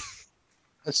for me.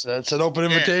 That's an open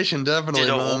invitation, definitely, Do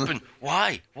not man. open.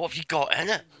 Why? What have you got in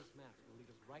it?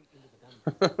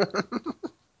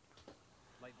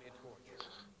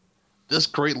 This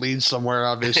crate leads somewhere,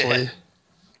 obviously.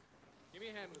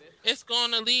 It's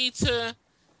gonna lead to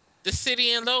the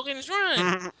city in Logan's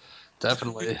Run.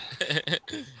 Definitely.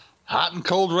 Hot and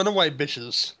cold runaway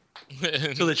bitches.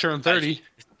 Until they turn 30.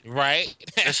 Right?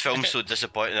 This film's so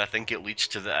disappointing, I think it leads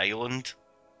to the island.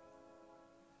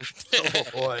 Oh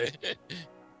boy.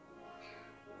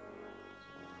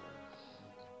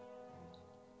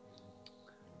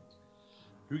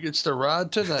 Who gets the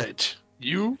rod tonight?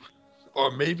 You?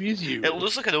 Or maybe it's you. It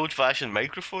looks like an old-fashioned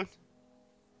microphone.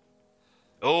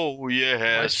 Oh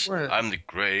yes, swear. I'm the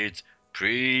great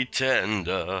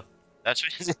pretender. That's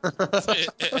what.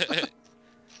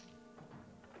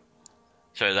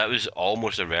 Sorry, that was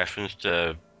almost a reference to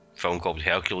a film called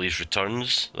Hercules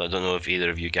Returns. I don't know if either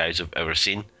of you guys have ever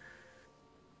seen.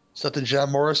 Is that the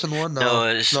John Morrison one? No,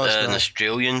 it's no, an not.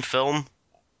 Australian film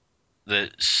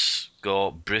that's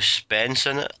got Bruce Spence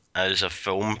in it as a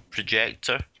film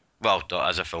projector. Well, not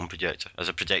as a film projector, as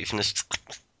a projectionist.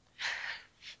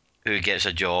 Who gets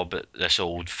a job at this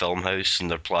old film house, and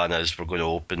their plan is we're going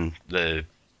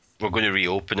to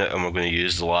reopen it, and we're going to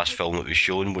use the last film that was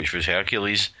shown, which was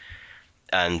Hercules.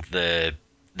 And the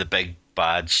big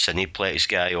bad Cineplex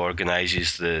guy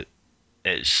organises that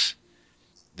it's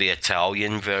the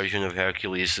Italian version of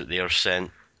Hercules that they are sent,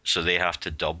 so they have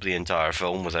to dub the entire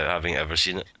film without having ever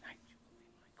seen it.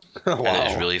 Wow. And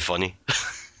it's really funny.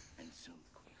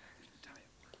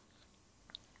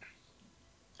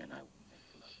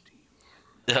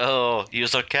 Oh,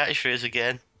 use our catchphrase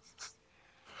again.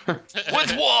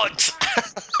 With what?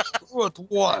 With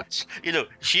what? You know,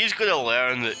 she's going to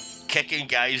learn that kicking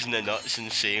guys in the nuts and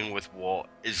saying with what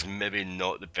is maybe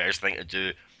not the best thing to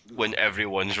do when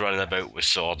everyone's running about with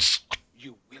swords.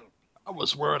 I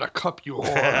was wearing a cup, you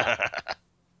whore.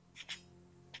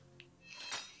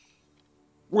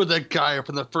 We're that guy up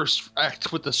in the first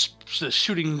act with the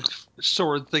shooting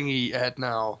sword thingy at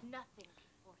now.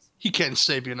 He can't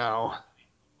save you now.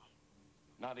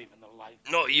 Not even the life.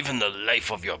 Not even the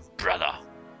life of your brother.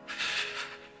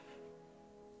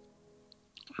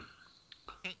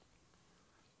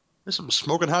 There's some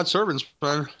smoking hot servants,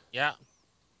 man. Yeah.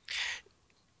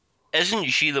 Isn't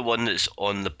she the one that's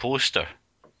on the poster?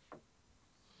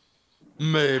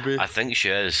 Maybe. I think she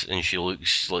is, and she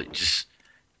looks like just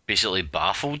basically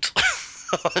baffled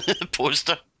on the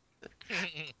poster.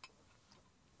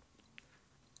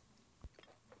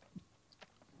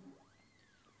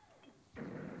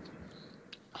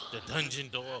 The dungeon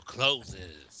door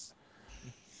closes.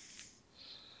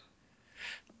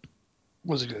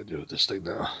 What's he gonna do with this thing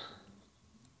now?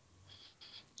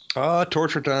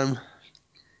 Torture time.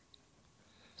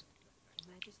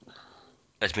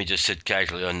 Let me just sit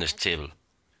casually on this table.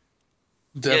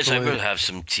 Definitely. Yes, I will have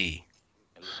some tea.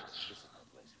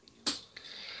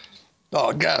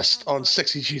 Oh, guest on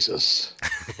Sexy Jesus.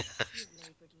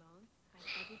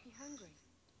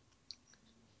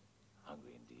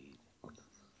 Hungry indeed.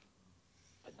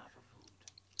 But not for food.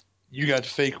 You got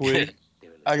fake wig.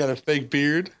 I got a fake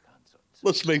beard.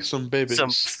 Let's make some babies.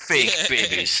 Some fake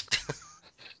babies.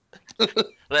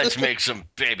 Let's make some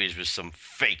babies with some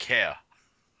fake hair.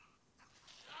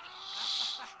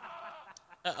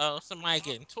 Uh-oh, somebody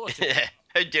getting tortured.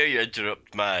 How dare you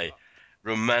interrupt my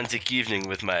romantic evening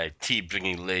with my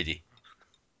tea-bringing lady?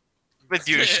 With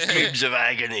your screams of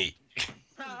agony.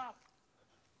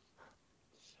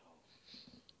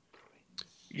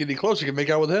 You get any closer, you can make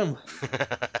out with him.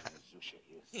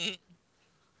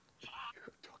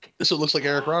 This one looks like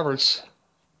Eric Roberts.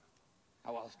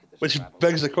 Which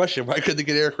begs the question, why couldn't they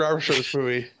get Eric Roberts for this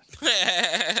movie?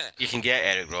 You can get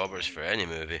Eric Roberts for any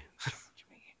movie.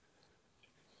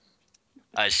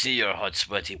 I see your hot,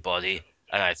 sweaty body,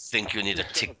 and I think you need a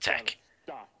tic-tac.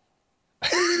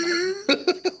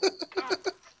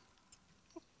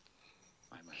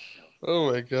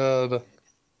 Oh my god.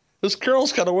 This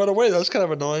curl's kind of went away. That's kind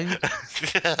of annoying.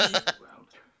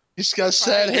 He's got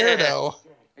sad hair now.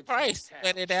 Price,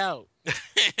 sweat it out.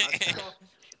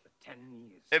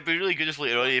 It'd be really good if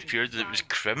later on he appeared and it was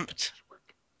crimped.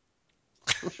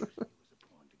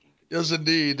 Yes,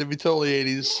 indeed. It'd be totally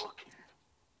 80s.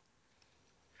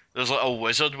 There's like a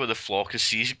wizard with a flock of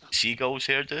seagulls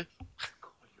hairdo.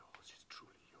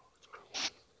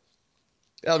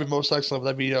 That'd be most excellent.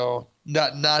 That'd be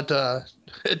not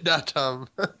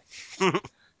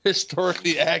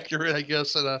historically accurate, I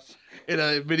guess, in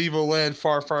a medieval land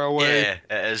far, far away. Yeah,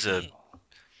 it is a.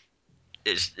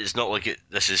 It's not like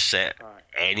this is set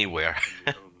anywhere.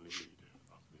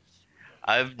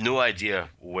 I have no idea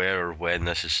where or when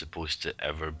this is supposed to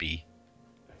ever be.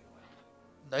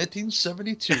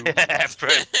 1972.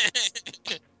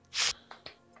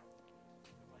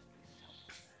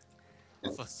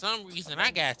 For some reason,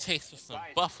 I got a taste for some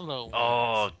buffalo wings.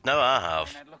 Oh, now I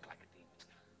have.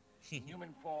 In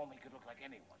human form, he could look like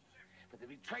anyone, but there'd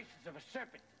be traces of a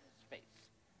serpent in his face.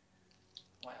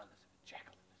 Wildness of a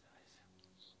jackal in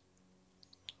his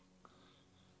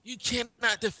eyes. You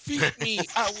cannot defeat me.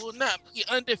 I will not be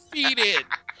undefeated.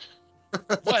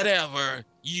 Whatever,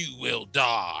 you will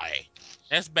die.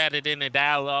 That's better than the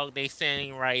dialogue they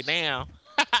saying right now.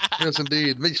 Yes,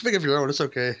 indeed. Speak of your own. It's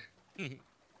okay.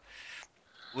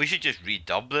 We should just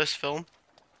redub this film.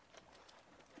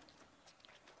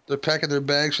 They're packing their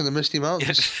bags from the Misty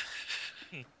Mountains.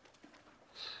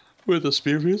 Where the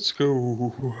spirits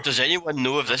go. Does anyone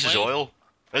know if this is oil?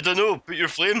 I don't know. Put your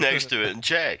flame next to it and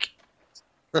check.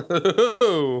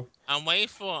 I'm waiting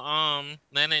for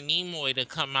Leonard Nimoy to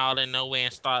come out of nowhere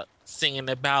and start singing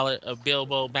the ballad of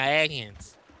Bilbo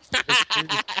Baggins.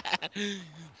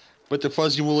 With the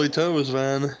fuzzy woolly toes,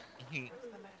 man.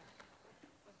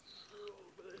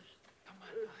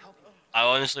 I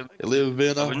honestly They live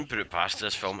in I wouldn't put it past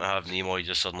this film to have Nimoy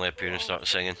just suddenly appear and start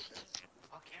singing.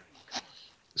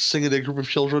 Singing to a group of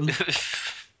children.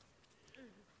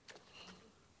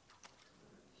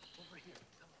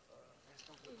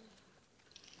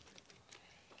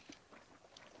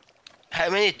 How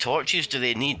many torches do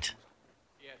they need?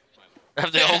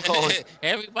 Have they all got?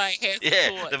 Everybody has a Yeah,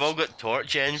 torch. they've all got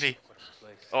torch envy.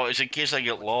 Oh, it's in case I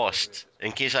get lost.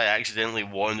 In case I accidentally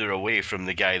wander away from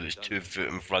the guy that's 2 foot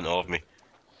in front of me.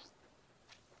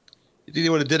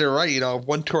 You would have did it right, if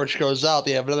one torch goes out,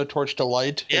 they have another torch to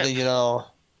light, Yeah. and then,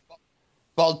 all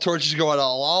the torches go out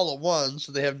all at once,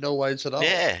 so they have no lights at all.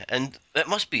 Yeah, and it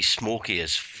must be smoky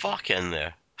as fuck in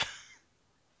there.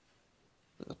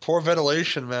 Poor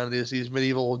ventilation, man, these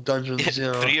medieval dungeons,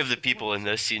 3 of the people in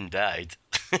this scene died.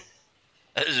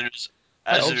 as a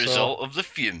hope so. result of the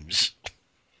fumes.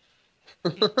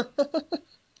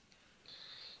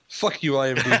 Fuck you,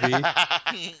 IMDb.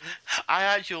 I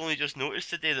actually only just noticed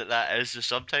today that is the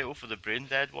subtitle for the Brain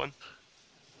Dead one.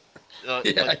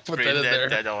 Yeah, I put Brain that in Dead, there.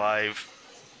 Dead Alive.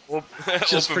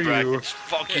 Just Open for you. brackets.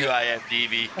 Fuck you,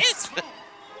 IMDb. It's...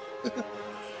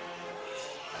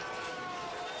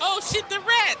 Oh shit, the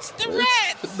rats! The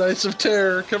rats! Knights of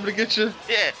Terror coming to get you.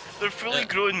 Yeah, they're fully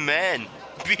grown men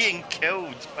being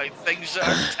killed by things that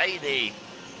are tiny.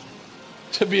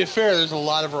 To be fair, there's a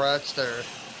lot of rats there.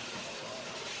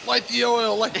 Light the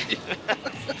oil, light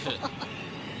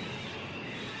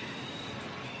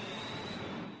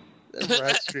the Them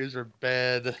rat screams are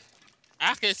bad.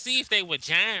 I could see if they were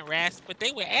giant rats, but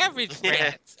they were average Yeah.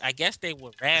 rats. I guess they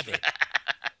were rabbits.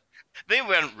 They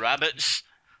weren't rabbits.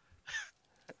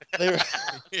 They were,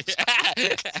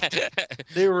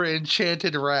 they were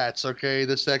enchanted rats, okay?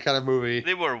 That's that kind of movie.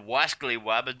 They were wascally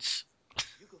wabbits.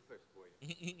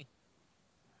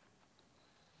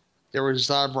 They were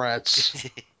zombrats.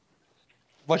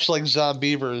 Much like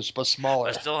zombievers, but smaller.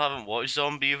 I still haven't watched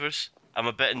Zombievers. I'm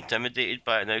a bit intimidated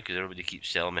by it now because everybody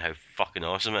keeps telling me how fucking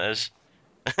awesome it is.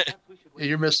 Yeah,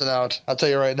 you're missing out. I'll tell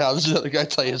you right now. This is another guy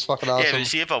tell you it's fucking awesome. Yeah, but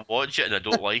see if I watch it and I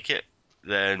don't like it,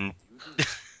 then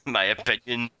my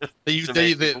opinion.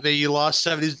 You lost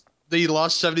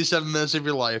 77 minutes of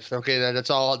your life. Okay, that's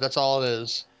all it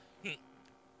is.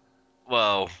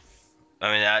 Well,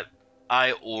 I mean,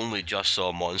 I only just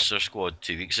saw Monster Squad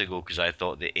 2 weeks ago because I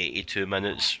thought the 82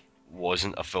 minutes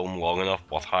wasn't a film long enough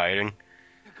worth hiring.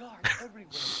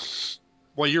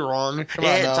 Well, you're wrong. Come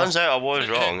Yeah, on it now. turns out I was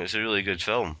wrong. It's a really good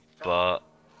film, but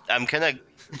I'm kind of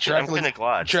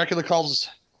glad. Dracula calls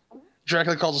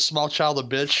a small child a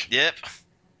bitch. Yep,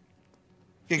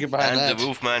 Can't get behind and that. the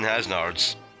Wolfman has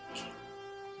nards.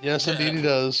 Yes, indeed he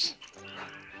does.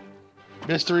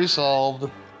 Mystery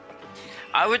solved.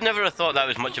 I would never have thought that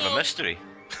was much of a mystery.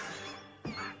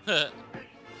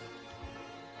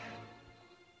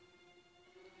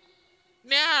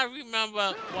 Now I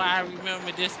remember why I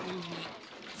remember this movie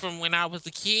from when I was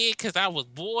a kid, because I was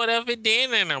bored of it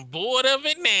then and I'm bored of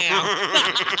it now.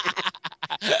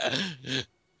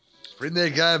 Bring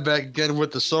that guy back again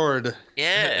with the sword.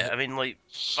 Yeah, I mean, like,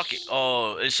 fuck it.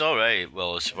 Oh, it's all right,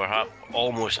 Willis. We're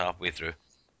almost halfway through.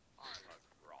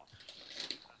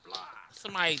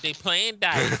 Somebody, they playing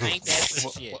dice, ain't that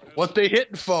some shit? What they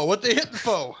hitting for? What they hitting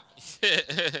for?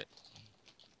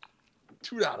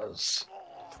 $2.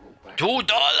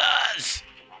 $2.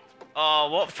 Oh,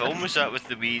 what film was that with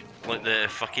the wee, like the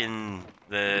fucking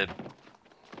the?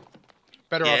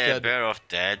 Better off dead. Better Off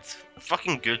Dead.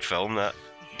 Fucking good film that.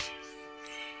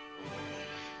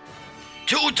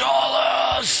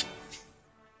 $2.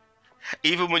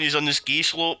 Even when he's on the ski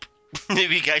slope, the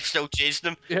wee guy's still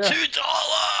chasing him. Yeah.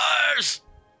 $2.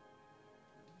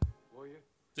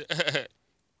 It's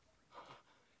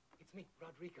me,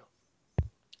 Rodrigo.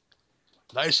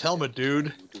 Nice helmet,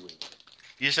 dude.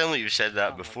 You sound like you've said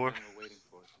that before.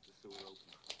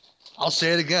 I'll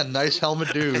say it again. Nice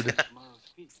helmet, dude.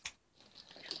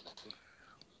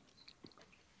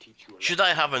 Should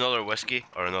I have another whiskey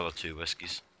or another 2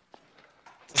 whiskeys?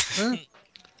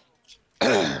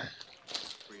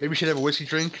 Maybe we should have a whiskey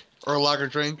drink or a lager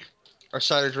drink or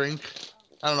cider drink.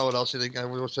 I don't know what else you think.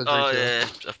 What's that drink? Oh yeah,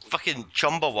 a fucking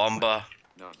Chumbawamba.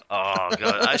 Oh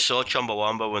god, I saw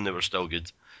Chumbawamba when they were still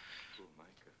good.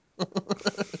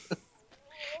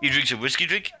 You drink some whiskey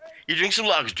drink, you drink some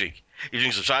lager drink, you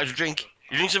drink some cider drink,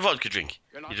 you drink some vodka drink,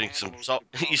 you drink some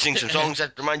you sing some songs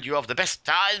that remind you of the best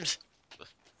times.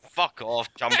 Fuck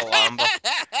off, Chumbawamba.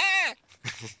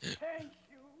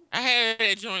 I had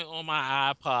that joint on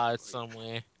my iPod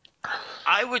somewhere.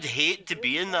 I would hate to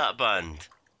be in that band.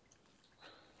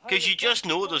 Because you just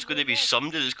know there's going to be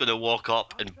somebody that's going to walk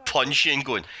up and punch you and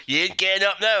going, "You ain't getting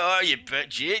up now, are you,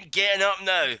 bitch? You ain't getting up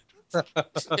now."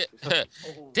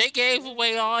 They gave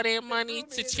away all their money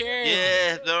to charity.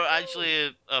 Yeah, they're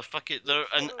actually they're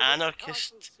an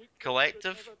anarchist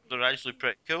collective. They're actually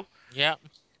pretty cool. Yep.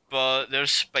 But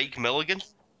there's Spike Milligan.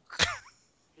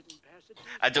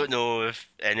 I don't know if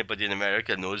anybody in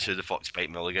America knows who the fuck Spike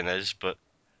Milligan is, but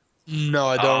No,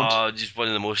 I don't. just one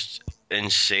of the most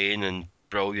insane and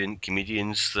brilliant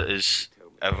comedians that has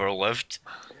ever lived.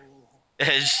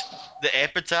 The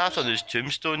epitaph on his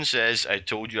tombstone says, "I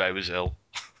told you I was ill."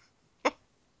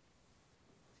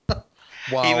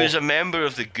 Wow. He was a member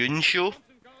of the Goon Show,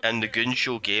 and the Goon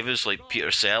Show gave us like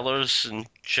Peter Sellers and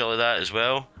shit like that as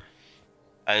well.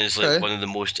 And it's like Okay. one of the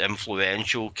most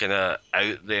influential kind of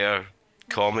out there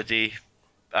comedy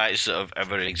acts that have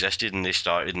ever existed, and they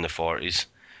started in the 40s.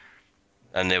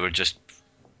 And they were just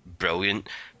brilliant.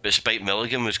 But Spike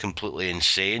Milligan was completely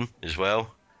insane as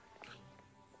well.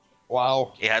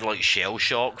 Wow. He had like shell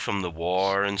shock from the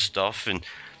war and stuff, and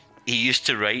he used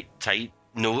to write tight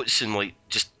notes and like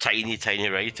just tiny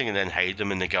writing and then hide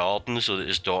them in the garden so that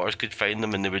his daughters could find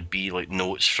them, and they would be like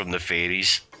notes from the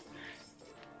fairies.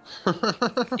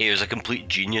 He was a complete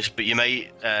genius, but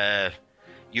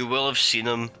you will have seen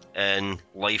him in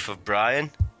Life of Brian,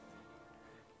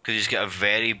 because he's got a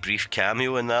very brief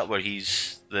cameo in that where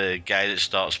he's the guy that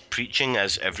starts preaching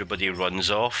as everybody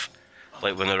runs off,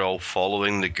 like when they're all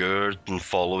following the gourd and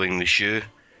following the shoe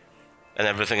and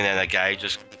everything, and then a guy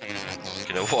just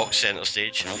kind of walks center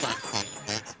stage.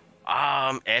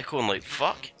 I'm echoing like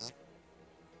fuck.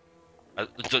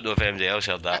 I don't know if anybody else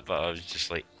heard that, but I was just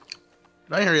like,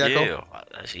 I hear you, Echo. yeah,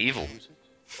 that's evil. Use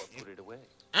it or put it away.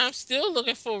 I'm still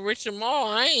looking for Richard Mall.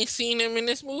 I ain't seen him in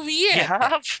this movie You yet.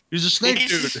 have? He's a snake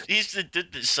He's, dude. he's the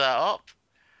dude that sat up.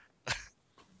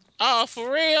 Oh,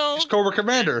 for real? He's Cobra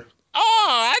Commander. Oh,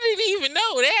 I didn't even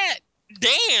know that.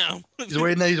 Damn.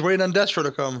 He's waiting on Destro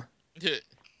to come.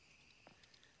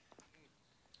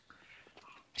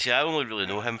 See, I only really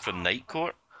know him from Night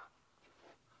Court.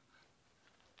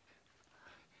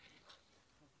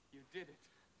 You did it.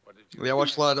 What did Yeah, I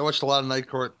watched a lot of Night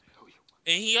Court.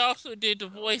 And he also did the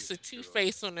voice of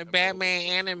Two-Face on the Batman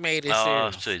animated Oh,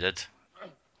 series. so he did.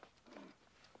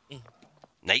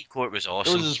 Night Court was There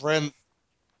awesome. was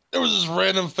this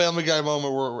random Family Guy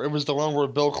moment where it was the one where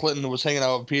Bill Clinton was hanging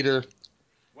out with Peter,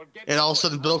 and all of a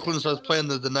sudden Bill Clinton starts playing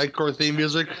the Night Court theme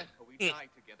music, and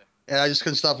I just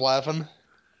couldn't stop laughing.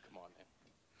 Come on, man.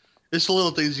 It's the little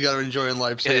things you gotta enjoy in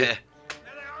life, so Yeah.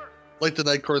 like the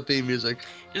Night Court theme music.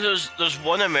 There's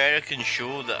one American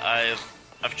show that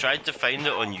I've tried to find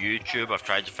it on YouTube. I've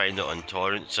tried to find it on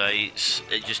torrent sites.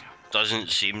 It just doesn't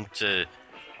seem to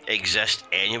exist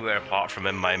anywhere apart from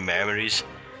in my memories.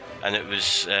 And it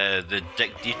was the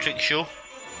Dick Dietrich show.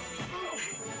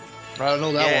 I don't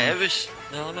know that yeah, one. it was.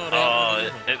 No, that Oh,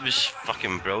 one. it was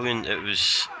fucking brilliant. It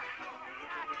was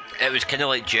kind of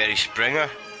like Jerry Springer,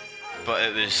 but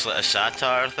it was like a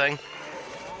satire thing.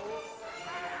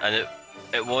 And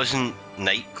it wasn't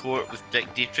Night Court with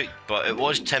Dick Dietrich, but it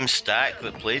was Tim Stack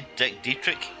that played Dick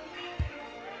Dietrich.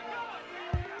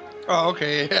 Oh,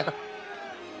 okay, yeah.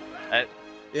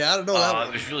 Yeah, I don't know that It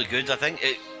one. was really good. I think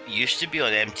it used to be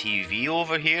on MTV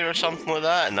over here or something like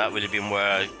that, and that would have been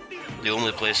the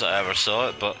only place I ever saw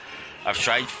it. But I've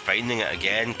tried finding it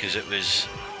again because it was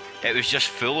just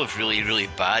full of really, really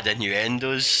bad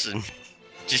innuendos and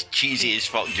just cheesy as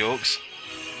fuck jokes.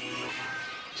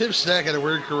 Tim Stack had a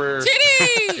weird career.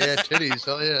 Titties! Yeah, titties,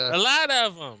 hell A yeah. lot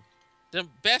of them. The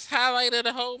best highlight of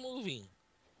the whole movie.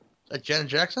 Janet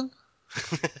Jackson?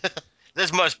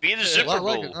 This must be the A Super lot Bowl.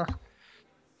 like it, huh?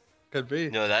 Could be.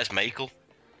 No, that's Michael.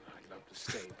 I'd love to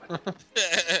stay,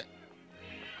 but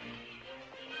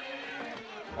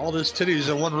All this titties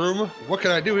in one room? What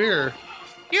can I do here?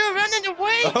 You're running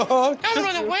away. Oh, Don't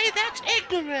run away. That's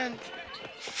ignorant.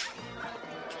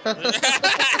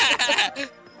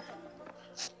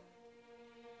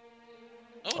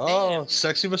 oh,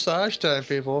 sexy massage time,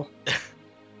 people.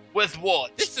 With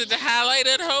what? This is the highlight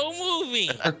of the whole movie.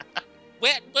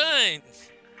 Wet buns.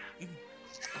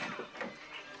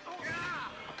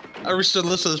 I recently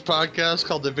listened to this podcast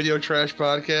called the Video Trash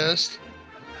Podcast.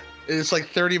 It's like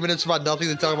 30 minutes about nothing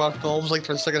to talk about films, like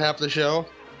for the second half of the show.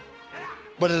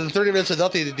 But in the 30 minutes of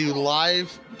nothing, to do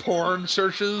live porn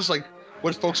searches, like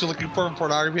what folks are looking for in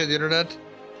pornography on the internet.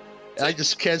 And I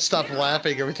just can't stop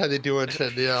laughing every time they do it,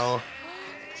 and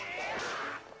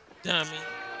Dummy.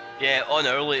 Yeah, on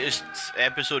our latest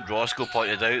episode, Roscoe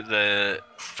pointed out that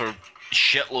for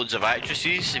shitloads of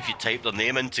actresses, if you type their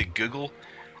name into Google,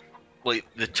 like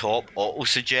the top auto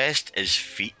suggest is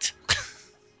feet.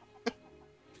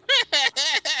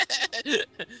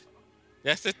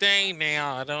 That's the thing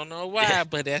now. I don't know why,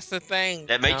 but that's the thing.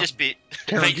 It might now. just be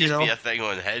Tarantino. a thing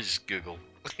on his Google.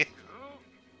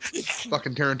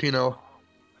 fucking Tarantino.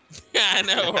 I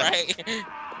know, right?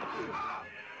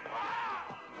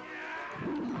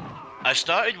 I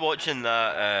started watching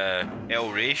that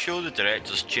El Rey show, The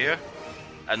Director's Chair,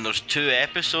 and there's 2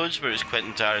 episodes where it's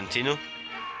Quentin Tarantino.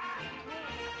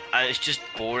 And it's just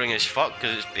boring as fuck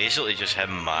because it's basically just him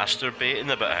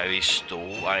masturbating about how he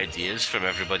stole ideas from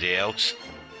everybody else.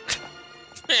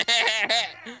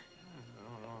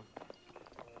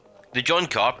 The John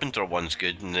Carpenter one's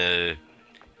good and the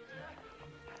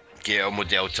Guillermo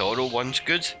del Toro one's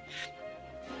good.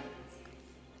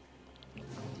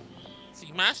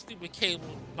 See, my stupid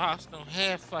cable box don't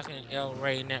have fucking El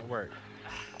Rey network.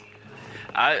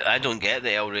 I don't get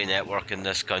the El Rey network in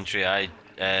this country. I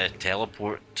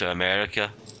teleport to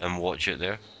America and watch it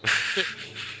there.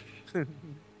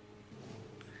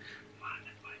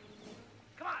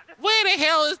 Where the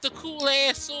hell is the cool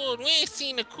ass sword? We ain't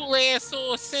seen the cool ass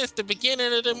sword since the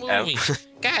beginning of the movie.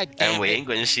 God damn And we it. ain't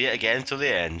going to see it again until the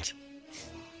end.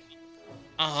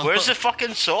 Oh. Where's the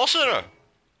fucking sorcerer?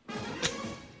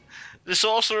 The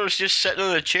sorcerer's just sitting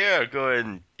on a chair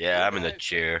going, yeah, I'm in a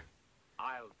chair.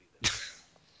 I'll be the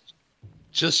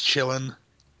Just chilling.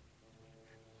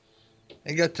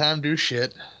 Ain't got time to do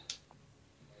shit.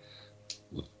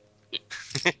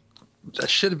 That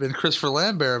should have been Christopher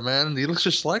Lambert, man. He looks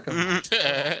just like him. You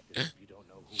don't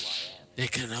know who I am, There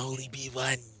can only be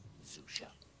one. Susha.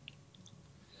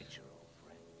 It's your old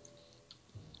friend,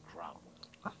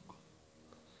 Cromwell.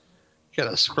 Got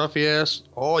a scruffy ass.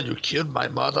 Oh, you killed my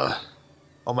mother.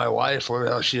 Or my wife, whatever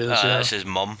the hell she is. Yeah. That's his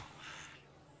mum.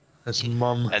 That's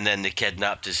mum. And then they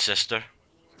kidnapped his sister.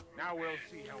 Now we'll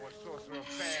see how a sorcerer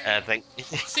fares. I think.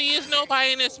 See, there's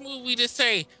nobody in this movie to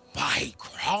say, "By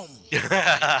Chrome."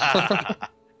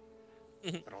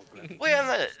 Wait a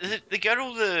minute. The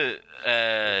girl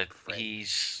that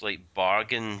he's like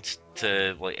bargained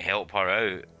to like help her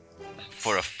out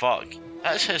for a fuck.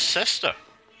 That's his sister.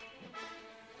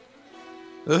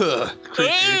 Ugh,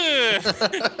 creepy.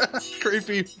 Ugh.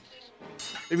 Creepy.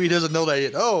 Maybe he doesn't know that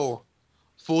yet. Oh,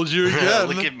 fooled you again.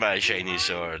 Look at my shiny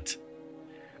sword.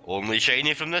 Only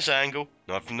shiny from this angle,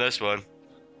 not from this one.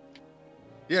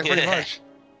 Yeah, pretty much.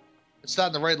 It's not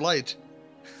in the right light.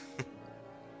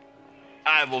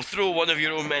 I will throw one of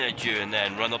your own men at you and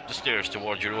then run up the stairs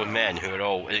towards your own men who are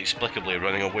all inexplicably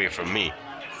running away from me.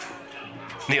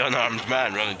 The unarmed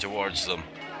man running towards them.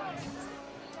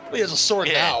 Well, he has a sword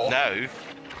Yeah, now. now.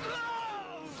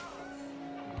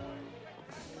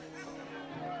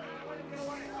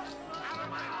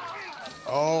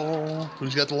 Oh,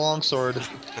 who's got the long sword?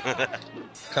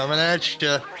 Coming at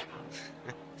you.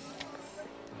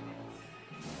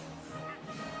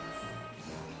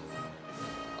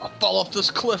 I'll fall off this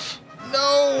cliff.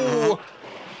 No!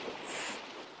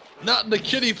 Not in the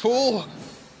kiddie pool.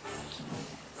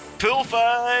 Pool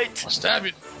fight! I'll stab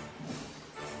you.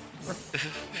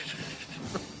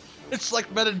 It's like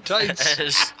Men in Tights. It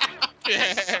is.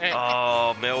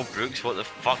 Oh, Mel Brooks, what the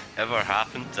fuck ever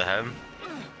happened to him?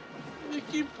 You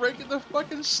keep breaking the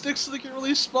fucking sticks so they get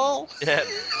really small. Yeah.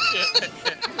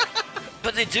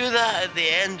 But they do that at the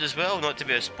end as well, not to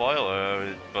be a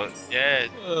spoiler, but yeah.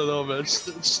 I don't know, man. It's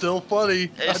still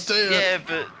funny. I It's, tell you. yeah,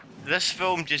 but this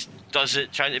film just does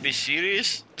it trying to be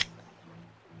serious.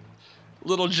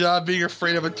 Little John being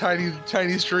afraid of a tiny,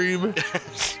 tiny stream.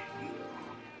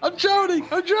 I'm drowning!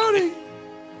 I'm drowning!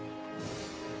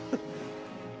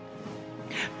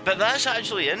 But that's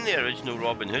actually in the original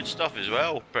Robin Hood stuff as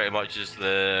well. Pretty much as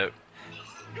the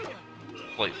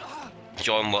like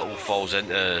John Little falls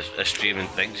into a stream and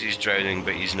thinks he's drowning,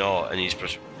 but he's not, and he's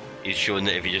shown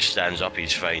that if he just stands up,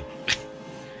 he's fine.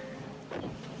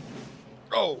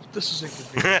 Oh, this is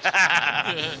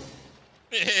inconvenient.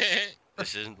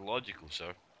 This isn't logical,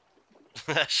 sir.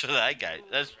 That's what I got.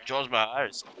 That's Jaws my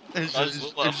eyes. It's That's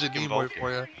just what I'm it's a fucking Nimoy Vulcan.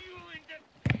 for you.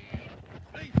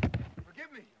 Please,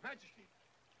 forgive me, Majesty,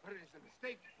 but it is a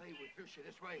mistake to play with Fuchsia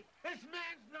this way. This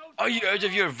man's no Are you out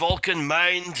of your Vulcan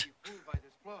mind? fooled by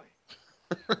this ploy.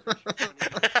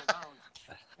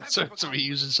 So we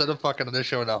use instead of fucking on this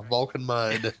show now, Vulcan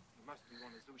Mind. He must be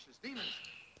one of Zeus's demons.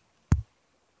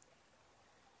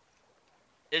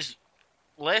 It's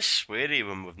less sweary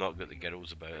when we've not got the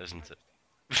girls about, isn't it?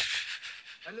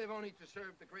 I live only to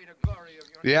serve the greater glory of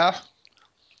your Yeah?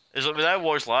 It's like when I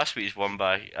watched last week's one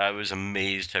back, I was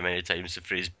amazed how many times the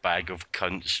phrase "bag of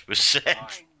cunts" was said.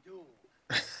 fine doom.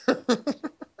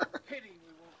 Pity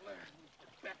we won't learn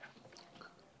better.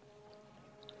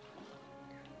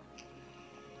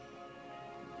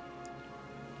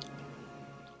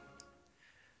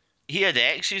 He had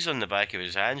X's on the back of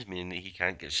his hands, meaning that he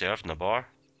can't get served in a bar.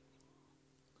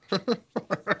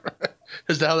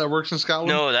 Is that how that works in Scotland?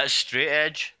 No, that's straight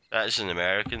edge. That's an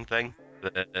American thing.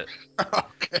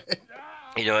 Okay.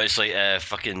 You know, it's like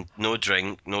fucking no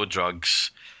drink, no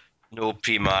drugs, no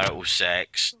premarital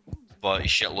sex, but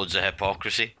shitloads of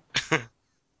hypocrisy.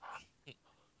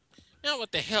 Now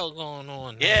what the hell going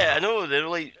on? Yeah, I know. They're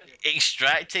like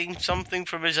extracting something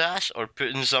from his ass or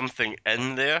putting something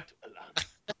in there.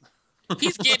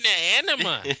 He's getting an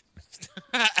enema.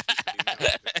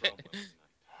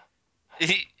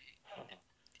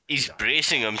 He's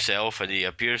bracing himself and he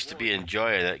appears to be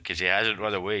enjoying it because he hasn't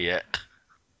run away yet.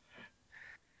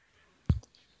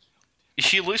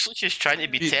 She looks like she's trying to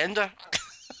be tender.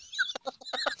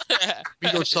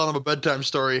 Vito's telling him a bedtime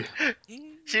story.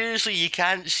 Seriously, you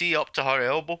can't see up to her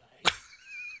elbow.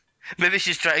 Maybe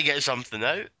she's trying to get something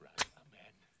out.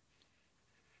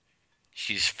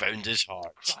 She's found his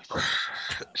heart.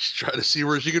 She's trying to see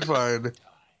where she can find.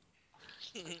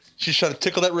 She's trying to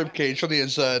tickle that ribcage from the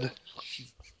inside.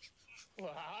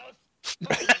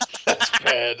 That's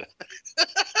bad.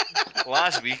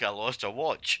 Last week I lost a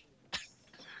watch.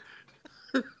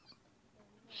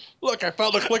 Look, I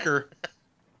found the clicker.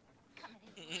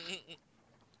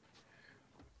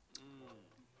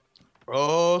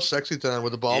 Oh, sexy time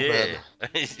with the ball pad.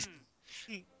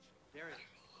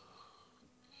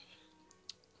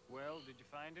 Well, did you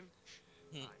find him?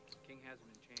 King has him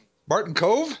in chains. Martin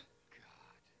Cove?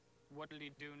 What'll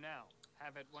he do now?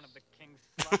 Have it one of the king's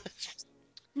sluts?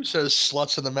 Who says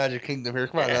sluts in the Magic Kingdom here?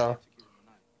 Come on now. Execute him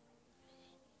tonight.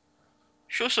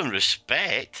 show some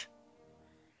respect.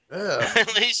 Yeah. And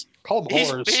he's Call them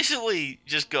whores. basically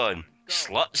just gone,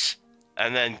 sluts,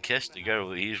 and then kissed the girl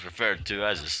that he's referred to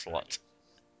as a slut.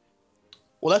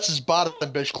 Well, that's his bottom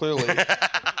bitch, clearly.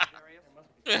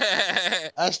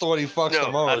 That's the one he fucks the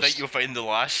No, most. I think you'll find the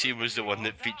last scene was the one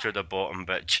that featured a bottom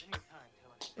bitch.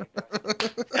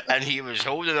 And he was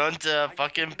holding on to a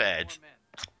fucking bed.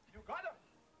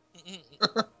 Who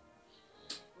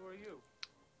are you?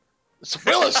 It's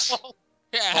Willis!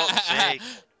 Fuck's sake.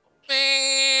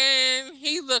 Man,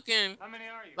 he looking How many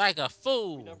are you? like a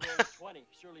fool.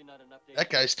 That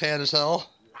guy's tan as hell.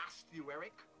 Last you,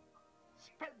 Eric.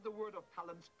 Spread the word of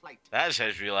Talon's plight. That's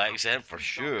his real accent for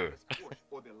sure.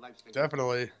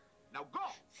 Definitely. Now go.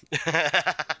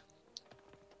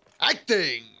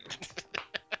 Acting!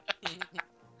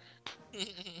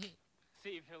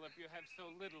 See, Philip, you have so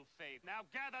little faith. Now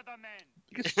gather the men.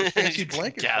 He gets the fancy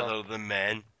blanket from. Gather the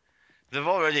men. They've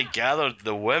already gathered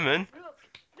the women.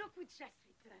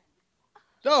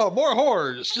 No, more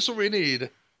whores. Just what we need.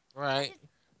 Right.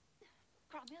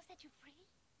 Cromwell set you free?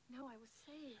 No, I was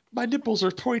saved. My nipples are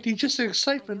pointy just in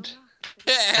excitement.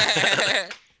 This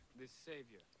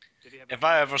savior. Did he have If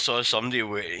I ever saw somebody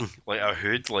wearing like a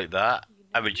hood like that,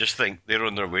 I would just think they're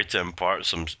on their way to impart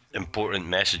some important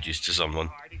messages to someone.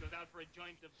 He goes out for a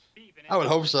joint of beef and I would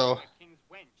hope so. the king's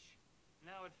wench.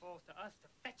 Now it falls to us to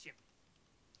fetch him.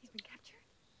 He's been captured?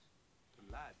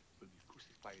 The lad will be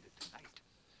crucified tonight.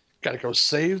 Gotta go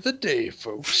save the day,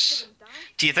 folks. Let him die?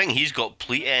 Do you think he's got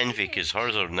pleat envy because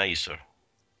hers are nicer?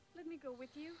 Let me go with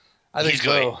you. I think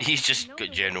so. He's just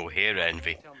got general hair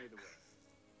envy. Tell me the way.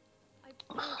 I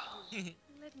beg you.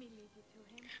 Let me lead you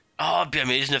to him. Oh, it'd be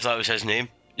amazing if that was his name.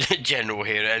 General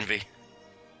hair envy.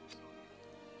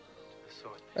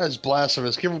 That's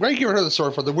blasphemous. Why are you giving her the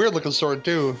sword for? The weird looking sword,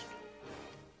 too.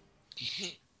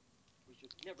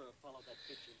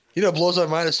 You know what blows my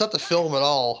mind? It's not the film at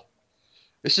all.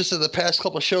 It's just in the past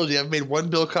couple of shows, you haven't made one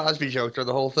Bill Cosby joke during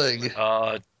the whole thing.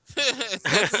 Nothing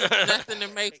to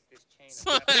make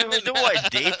They don't want to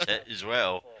date it as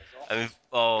well. I mean,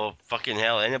 oh, fucking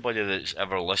hell. Anybody that's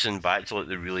ever listened back to like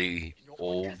the really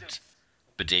old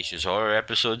Bodacious Horror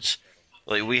episodes,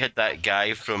 like we had that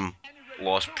guy from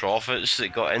Lost Prophets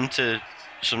that got into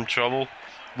some trouble.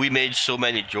 We made so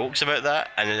many jokes about that,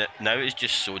 and now it's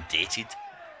just so dated.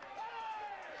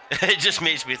 It just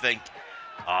makes me think,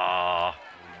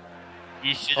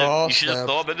 you should have snap.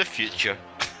 thought about the future.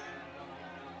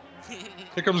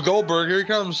 Here comes Goldberg. Here he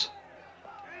comes.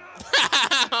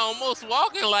 almost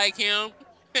walking like him.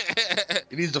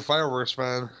 He needs the fireworks,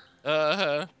 man.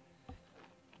 Uh-huh.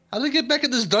 How did they get back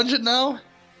in this dungeon now?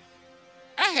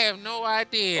 I have no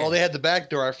idea. Oh, they had the back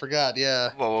door. I forgot.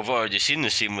 Yeah. Well, we've already seen the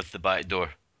scene with the back door.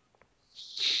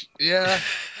 Yeah.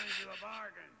 You a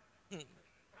bargain.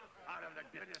 Out of the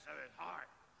goodness of his heart.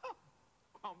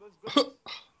 Cromwell's good.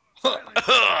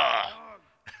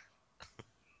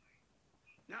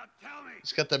 Now tell me.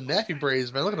 He's got them nappy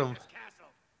braids, man. Look at him. this castle,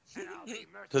 and I'll be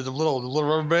merciful. There's the little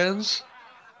rubber bands.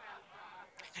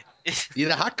 You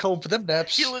need a hot comb for them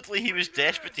naps. He looked like he was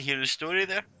desperate to hear his story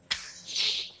there.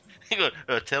 He goes,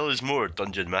 tell us more,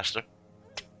 Dungeon Master.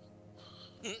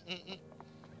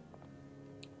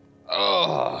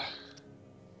 Oh.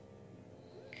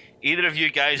 Either of you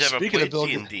guys ever Speaking of played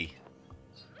Bill- D&D?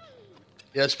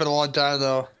 Yeah, it's been a long time,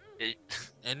 though.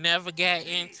 And never got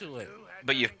into it.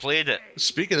 But you've played it.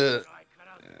 Speaking of...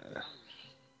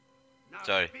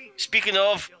 Sorry. Speaking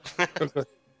of...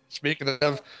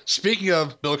 Speaking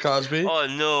of Bill Cosby. Oh,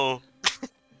 no.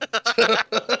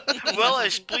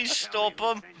 Willis, please stop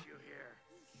him.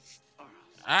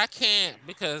 I can't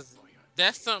because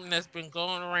that's something that's been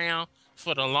going around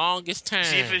for the longest time.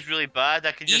 See if it's really bad,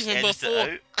 I can just Even edit before-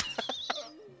 it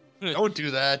out. Don't do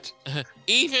that.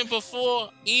 even before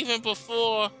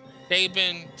they've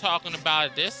been talking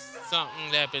about it, this is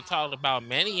something that's been talked about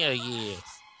many a years.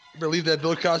 You better leave that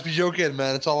Bill Cosby joke in,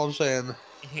 man. That's all I'm saying.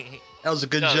 That was a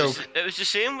good No, joke. it was the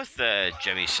same with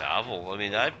Jimmy Savile. I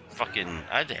mean, I'd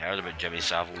heard about Jimmy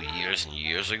Savile years and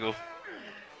years ago.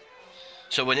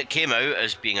 So when it came out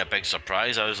as being a big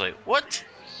surprise, I was like, what?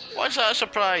 What's that a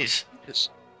surprise?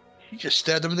 He just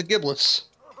stabbed him in the giblets.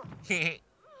 He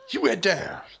went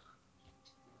down.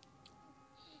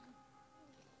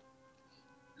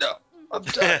 No, I'm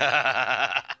done.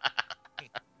 I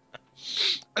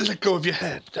let go of your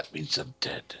hand. That means I'm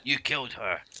dead. You killed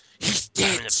her. He's I'm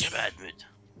in dead. a bad mood.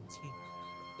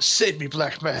 Save me,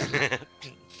 black man.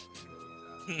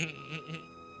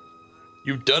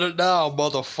 You've done it now,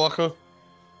 motherfucker.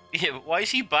 Yeah, why is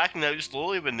he backing out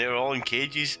slowly when they're all in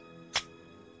cages?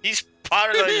 He's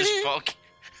paranoid as fuck.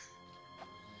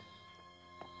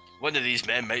 One of these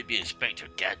men might be Inspector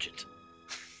Gadget.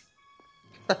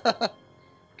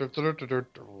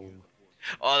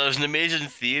 Oh, there's an amazing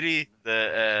theory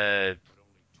that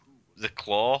the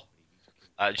claw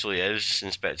actually is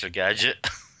Inspector Gadget.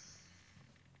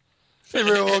 It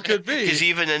very well could be. Because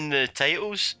even in the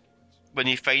titles, when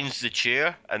he finds the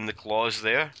chair and the claw's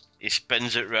there, he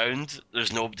spins it round.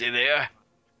 There's nobody there.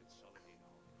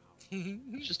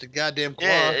 It's just a goddamn claw.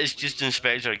 Yeah, it's just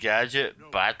Inspector Gadget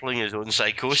battling his own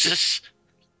psychosis.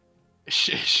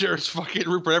 Sure, it's fucking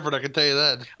Rupert Everett, I can tell you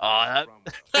that. Oh,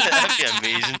 that'd be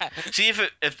amazing. See if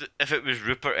it was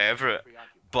Rupert Everett,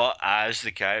 but as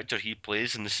the character he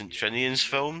plays in the Centrinians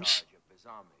films.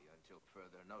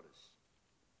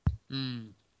 Hmm.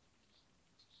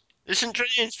 The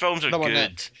Centrinians films are How about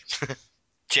good.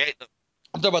 Check them.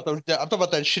 I'm talking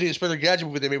about that shitty Inspector Gadget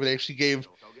movie they made where they actually gave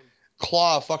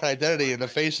Claw a fucking identity in the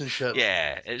face and shit.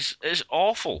 Yeah, it's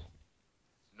awful.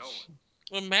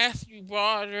 Well, Matthew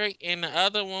Broderick and the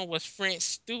other one was French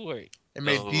Stewart. It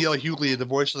made D.L. Hughley the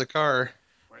voice of the car.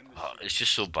 Oh, it's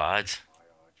just so bad.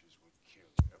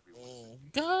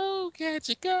 Go,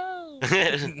 Gadget, go!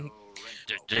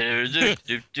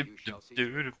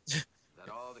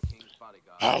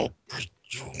 I'll beat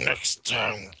you next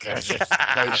time, Gadget.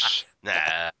 Nice.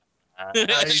 Nah.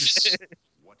 Nice.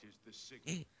 What is the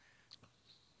signal?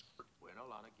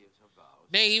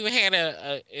 They even had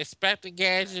a Inspector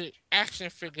Gadget action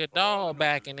figure doll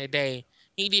back in the day.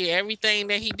 He did everything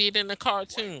that he did in the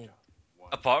cartoon.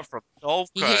 Apart from solve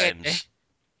He had- crimes.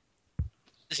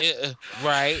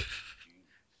 Right.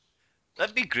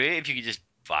 That'd be great if you could just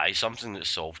buy something that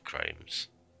solved crimes.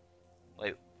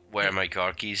 Like, where are my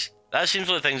car keys? That seems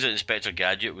like things that Inspector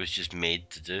Gadget was just made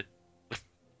to do.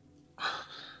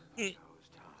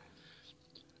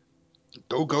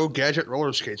 Go Gadget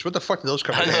roller skates. What the fuck do those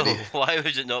come I in know. handy? Why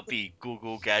would it not be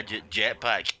Go Gadget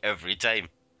jetpack every time?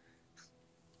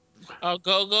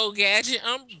 Go Gadget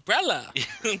umbrella.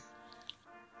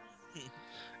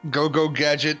 Go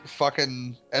Gadget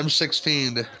fucking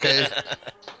M16. Okay.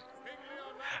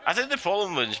 I think the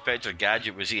problem with Inspector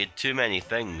Gadget was he had too many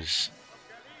things,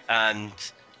 and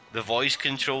the voice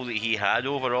control that he had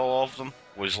over all of them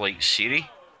was like Siri.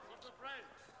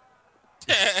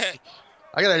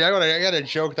 I got a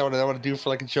joke that I want to do for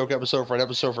like a joke episode for an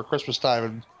episode for Christmas time,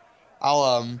 and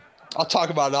I'll talk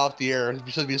about it off the air. It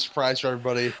should be a surprise for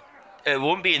everybody. It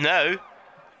won't be now.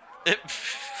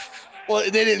 Well,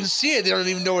 they didn't see it. They don't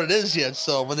even know what it is yet.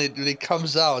 So when it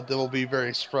comes out, they will be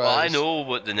very surprised. Well, I know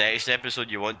what the next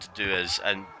episode you want to do is,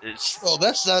 and it's... Well,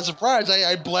 that's not a surprise.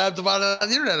 I blabbed about it on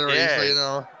the internet already, Yeah. so you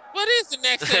know. What is the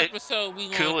next episode we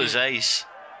Cool gonna as do? ice.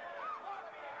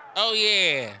 Oh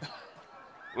yeah.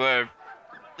 Where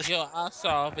Yo, I'll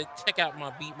solve it. Check out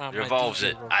my beat my revolves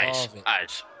DJ it. Ice, Revolve It.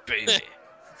 ice, baby.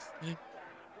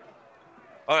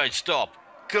 Alright, stop.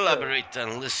 Collaborate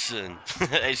and listen.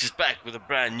 Ace is back with a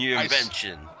brand new Ice.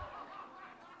 invention.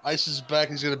 Ice is back.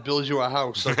 He's gonna build you a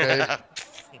house, okay?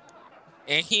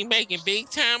 And he making big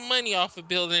time money off of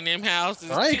building them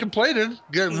houses. I ain't complaining.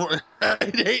 Good more. I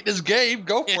hate this game.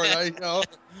 Go for it. You know.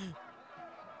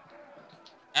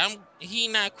 He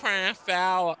not crying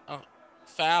foul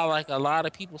like a lot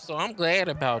of people, so I'm glad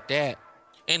about that.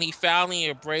 And he finally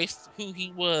embraced who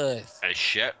he was. A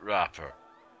shit rapper.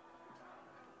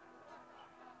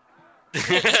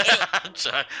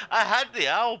 Sorry. I had the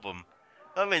album.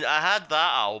 I mean, I had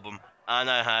that album, and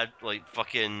I had like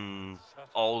fucking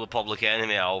all the Public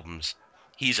Enemy albums.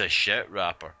 He's a shit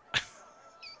rapper.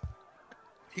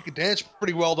 He could dance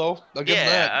pretty well, though. I'll give him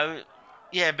that.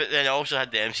 Yeah, but then I also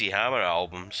had the MC Hammer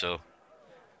album, so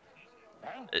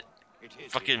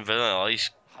fucking Vanilla Ice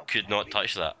could not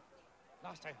touch that.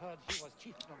 Last I heard, he was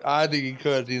chief of I think he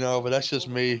could, you know, but that's just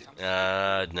me.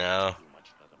 No.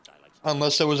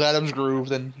 Unless it was Adam's Groove,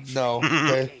 then no.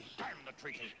 Okay.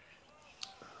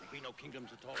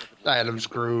 Adam's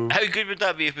Groove. How good would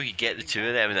that be if we could get the two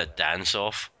of them in a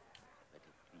dance-off?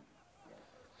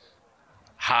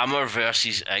 Hammer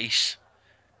versus Ice.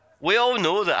 We all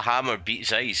know that Hammer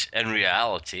beats Ice in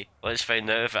reality. Let's find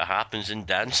out if it happens in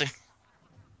dancing.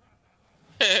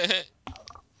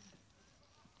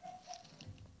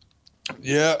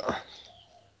 Yeah.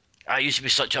 I used to be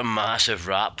such a massive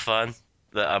rap fan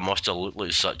that I must have looked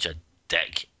like such a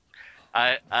dick.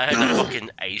 I had a fucking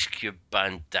Ice Cube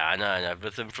bandana and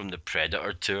everything from the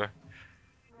Predator tour.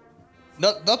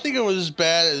 Nothing was as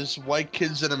bad as white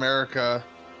kids in America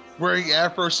wearing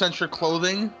Afrocentric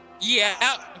clothing.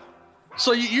 Yeah.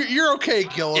 So you're okay,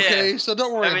 Gil, okay? Yeah. So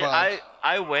don't worry about it.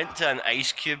 I went to an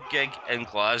Ice Cube gig in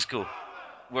Glasgow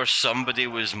where somebody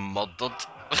was murdered.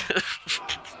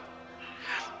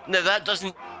 Now that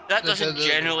doesn't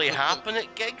generally happen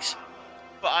at gigs,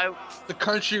 But the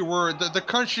country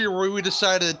where we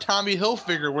decided Tommy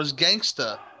Hilfiger was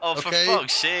gangsta. oh, for Okay?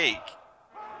 fuck's sake.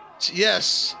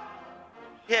 Yes.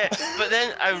 Yeah, but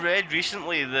then I read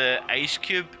recently that Ice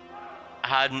Cube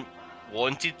hadn't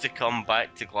wanted to come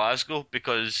back to Glasgow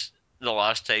because the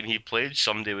last time he played,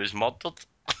 somebody was murdered.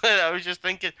 And I was just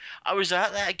thinking, I was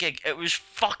at that gig. It was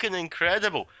fucking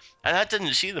incredible. And I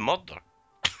didn't see the murder.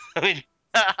 I mean,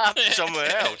 that happened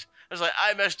somewhere else. I was like,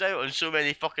 I missed out on so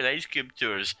many fucking Ice Cube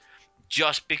tours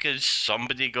just because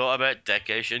somebody got a bit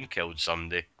dickish and killed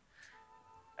somebody.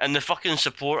 And the fucking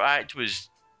support act was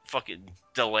fucking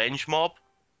the Lynch Mob.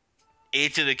 A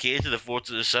to the K to the 4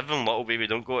 to the 7, little baby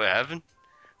don't go to heaven.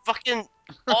 Fucking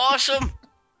awesome!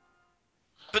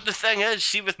 But the thing is,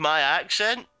 see, with my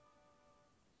accent,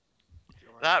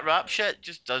 that rap shit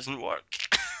just doesn't work.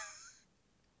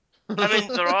 I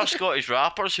mean, there are Scottish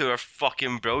rappers who are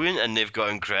fucking brilliant and they've got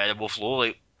incredible flow.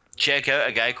 Like, check out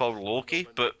a guy called Loki,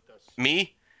 but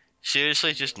me,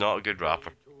 seriously, just not a good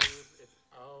rapper.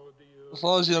 As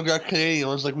long as you don't got Canadian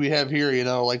ones like we have here, you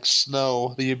know, like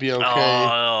Snow, then you'd be okay.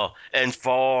 Oh,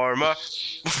 Informer.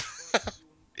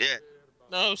 Yeah.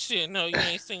 No shit, no, you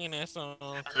ain't singing that song.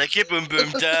 Like it boom boom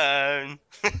down.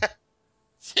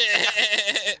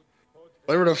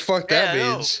 Whatever the fuck that Yeah, I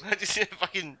know. means. I just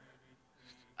fucking.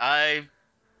 I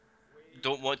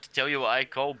don't want to tell you what I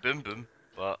call boom boom,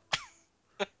 but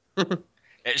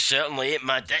it certainly ain't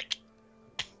my dick.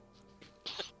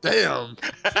 Damn.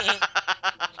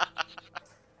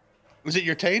 Was it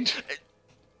your taint?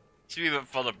 It's a wee bit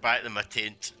further back than my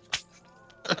taint.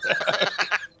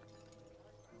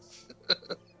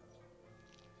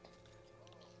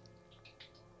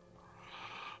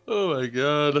 Oh my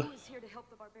god. Who is here to help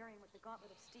the barbarian with the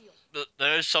gauntlet of steel?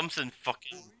 There is something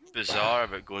fucking bizarre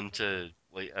about going to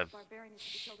like a Barbarian is to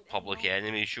be killed at any Public moment.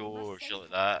 Enemy show or shit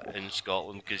like that in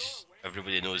Scotland because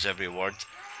everybody knows every word,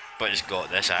 but it's got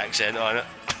this accent on it.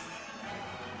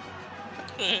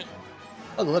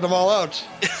 I'll let them all out.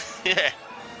 Yeah.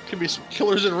 Could be some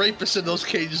killers and rapists in those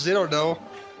cages. They don't know.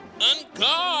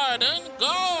 Unguard!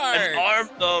 And arm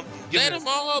them. Let them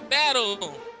all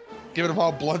battle! Giving them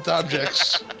all blunt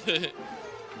objects.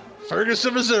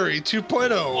 Ferguson, Missouri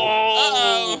 2.0.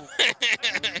 Uh-oh!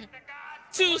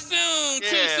 Too soon! Yeah,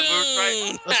 Too we're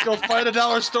soon! Let's go find a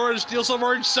dollar store and steal some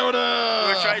orange soda.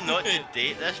 We're trying not to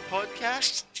date this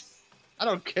podcast. I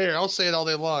don't care. I'll say it all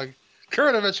day long.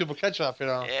 Current events will catch up, you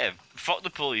know. Yeah, fuck the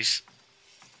police.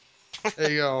 There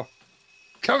you go.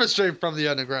 Coming straight from the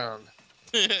underground.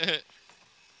 So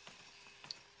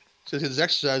let's get this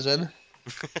exercise in.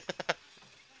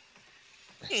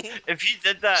 If he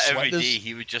did that Sweat every day, this-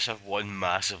 he would just have one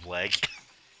massive leg.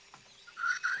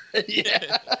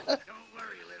 Yeah.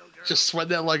 Just sweat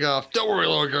that leg off. Don't worry,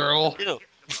 little girl. You know,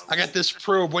 I got this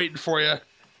probe waiting for you.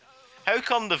 how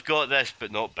come they've got this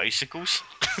but not bicycles?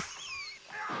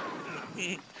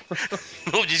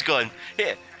 Nobody's gone,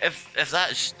 hey, if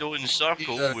that stone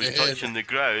circle Yeah, was yeah. touching the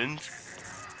ground,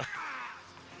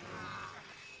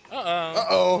 Uh-oh.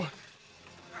 Uh-oh.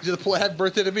 He's gonna pull a happy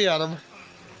birthday to me on him.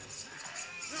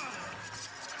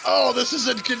 Oh, this is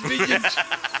inconvenient.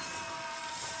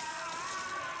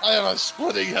 I have a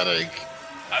splitting headache.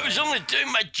 I was only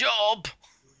doing my job.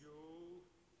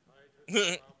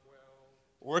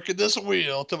 Working this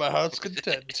wheel to my heart's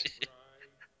content.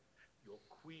 Your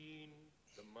queen,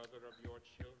 the mother of your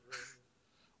children.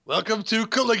 Welcome to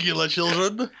Caligula,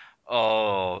 children.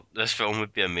 Oh, this film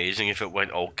would be amazing if it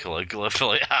went all Caligula for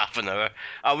like half an hour.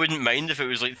 I wouldn't mind if it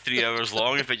was like 3 hours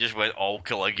long if it just went all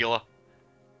Caligula.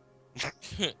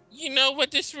 You know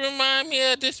what this remind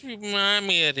me of? This remind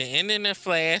me of the ending of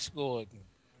Flash Gordon.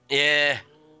 Yeah.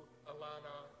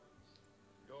 Alana,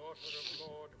 daughter of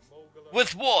Lord Mogul.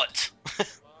 With what?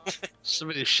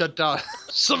 Somebody shut down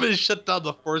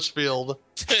the force field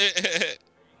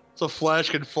so Flash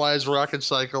can fly his rocket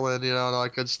cycle in, you know, and all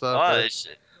that good stuff. Oh, right?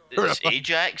 it's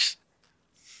Ajax.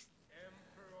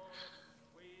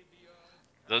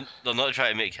 They're not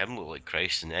trying to make him look like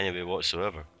Christ in any way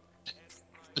whatsoever.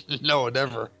 No,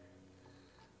 never.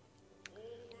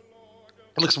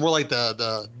 It looks more like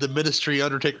the Ministry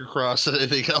Undertaker cross than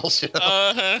anything else, you know?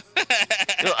 Uh-huh.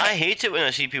 You know, I hate it when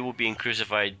I see people being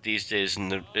crucified these days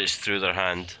and it's through their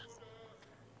hand.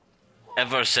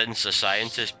 Ever since a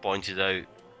scientist pointed out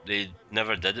they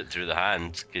never did it through the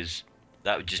hand because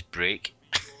that would just break.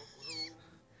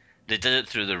 They did it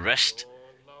through the wrist.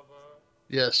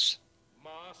 Yes.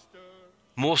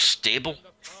 More stable.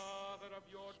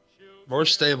 More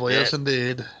stable, Yeah. yes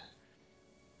indeed.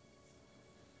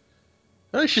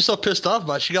 I think she's so pissed off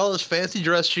about it. She got all this fancy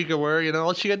dress she could wear, you know,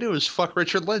 all she gotta do is fuck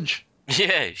Richard Lynch.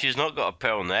 Yeah, she's not got a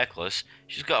pearl necklace.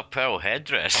 She's got a pearl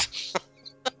headdress.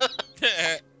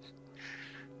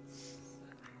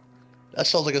 That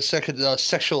sounds like a second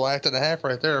sexual act and a half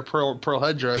right there. Pearl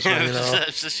headdress, man, you know.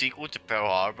 It's the sequel to Pearl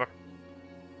Harbor.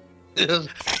 Yes.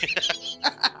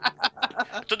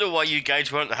 I don't know why you guys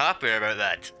weren't happy about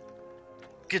that.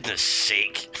 Goodness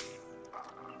sake.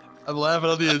 I'm laughing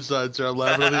on the inside, sir. I'm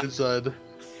laughing on the inside.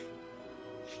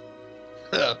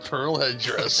 Pearl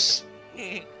headdress.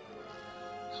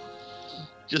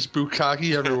 Just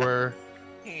bukkake everywhere.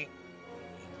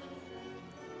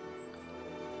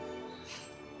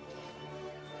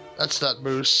 That's not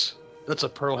moose. That's a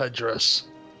pearl headdress.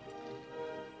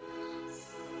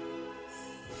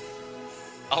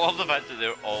 I love the fact that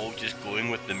they're all just going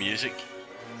with the music.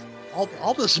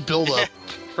 All this build up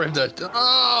for him to.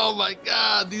 Oh my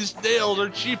god, these nails are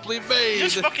cheaply made.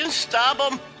 Just fucking stab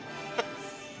him.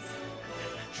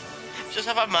 Just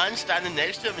have a man standing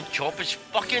next to him and chop his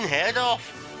fucking head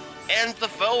off. End the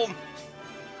film.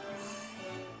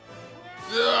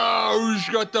 Oh, who's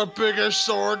got the biggest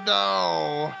sword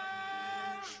now?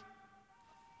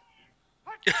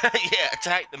 Yeah,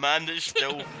 attack the man that's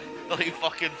still like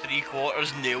fucking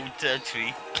 3/4 nailed to a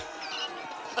tree.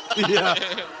 Yeah.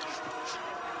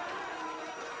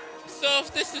 So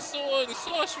if this is sword and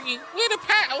sorcery, where the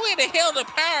hell the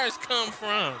powers come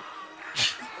from?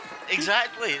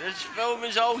 Exactly. This film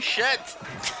is all shit.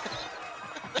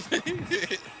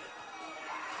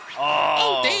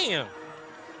 Oh damn!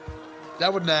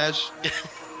 That would Nash.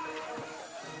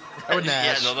 That would Yeah,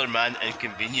 Nash. another man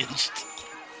inconvenienced.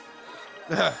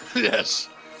 Yes.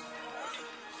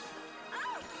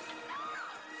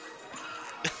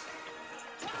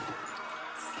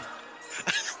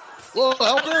 Whoa,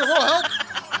 help her! Whoa, help!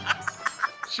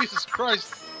 Jesus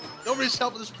Christ. Nobody's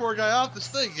helping this poor guy off this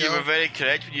thing, You yo. were very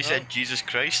correct when you said Jesus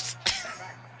Christ.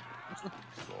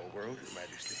 Small world, Your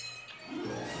Majesty.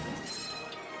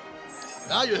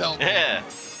 Now you help me. Yeah.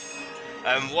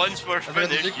 And once we're gonna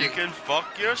finished, think you you- can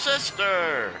fuck your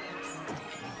sister.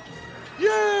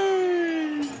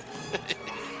 Yay!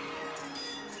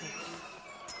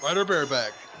 Ride her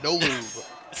bareback. No lube.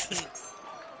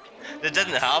 They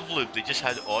didn't have lube, they just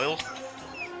had oil.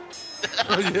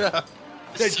 Yeah.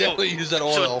 They So- definitely use that So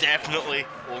oil. definitely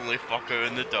only fuck her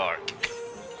in the dark.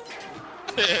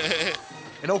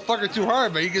 And don't fuck her too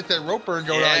hard, man. You get that rope burn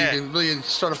going Yeah. on, you can really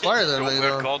start a fire there, Don't you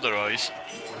wear know. corduroys.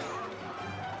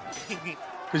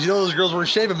 Because you know those girls weren't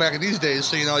shaving back in these days,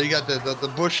 so you know you got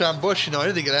the bush on bush, you know,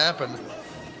 anything can happen.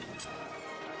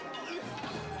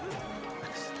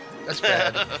 That's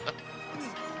bad.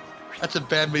 That's a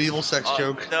bad medieval sex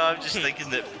joke. No, I'm just thinking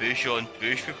that Bush on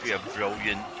Bush would be a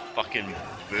brilliant fucking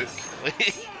book.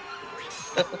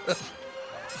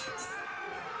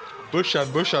 Bush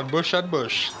on bush on bush on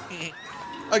bush.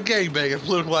 A gangbang of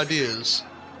political ideas.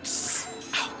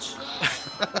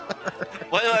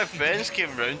 One of my friends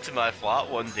came round to my flat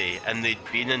one day and they'd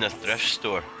been in a thrift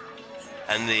store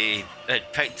and they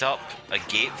had picked up a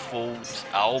gatefold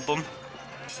album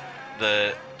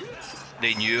that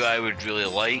they knew I would really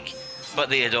like, but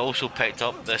they had also picked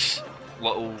up this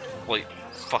little like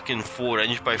fucking 4"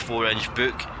 by 4"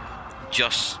 book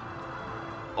just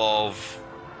of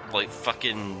like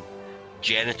fucking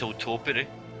genital topiary.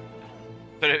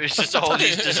 But it was just all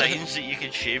these designs that you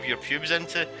could shave your pubes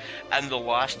into, and the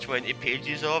last 20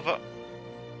 pages of it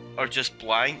are just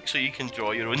blank, so you can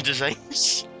draw your own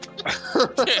designs.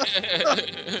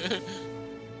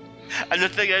 And the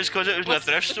thing is, because it was in a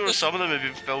thrift store, some of them have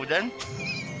been filled in.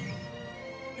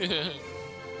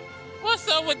 What's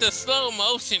up with the slow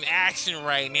motion action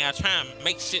right now, trying to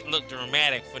make shit look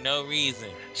dramatic for no reason?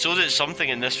 So that something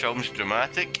in this film's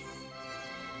dramatic.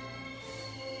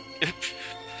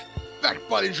 Back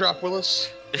body drop,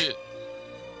 Willis.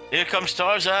 Here comes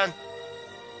Tarzan.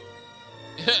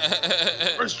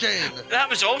 Where's Jane? That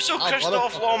was also Oh,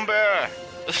 Christophe motherfucker. Lambert.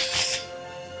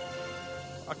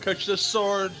 I'll catch this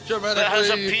sword That has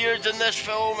dramatically. appeared in this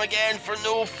film again for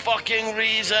no fucking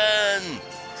reason.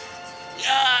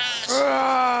 Yes!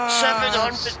 Ah,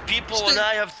 700 people and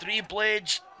I have 3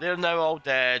 blades. They're now all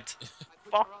dead.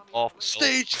 Fuck off.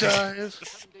 Stage dive.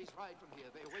 7 days' ride from here.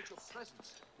 They await your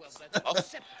presence. Well,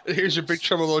 Here's your Big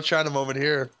Trouble in Little China moment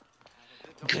here.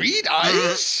 Green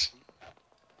eyes?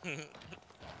 army ready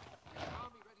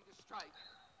to strike.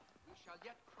 We shall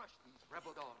yet crush these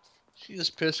rebel dogs. She is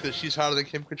pissed because she's hotter than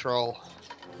Kim Control.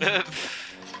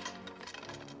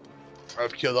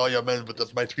 I've killed all your men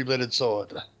with my 3-bladed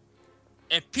sword.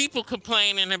 And people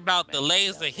complaining about the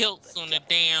laser hilts on the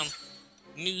damn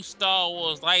new Star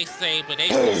Wars lightsaber, they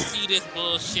can see this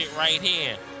bullshit right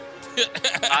here.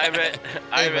 I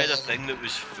read a thing that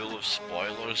was full of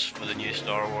spoilers for the new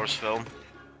Star Wars film.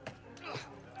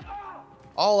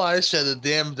 All I said, the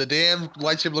damn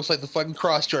lightsaber looks like the fucking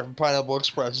cross track from Pineapple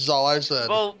Express. Is all I said.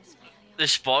 Well, the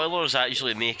spoilers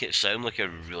actually make it sound like a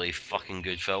really fucking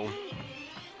good film.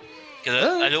 Because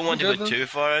I don't want to go too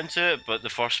far into it, but the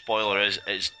first spoiler is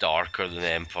it's darker than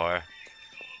Empire.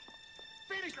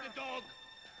 Finish the dog.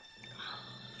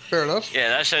 Fair enough. Yeah,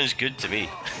 that sounds good to me.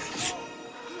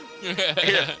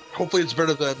 Hopefully it's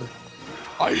better than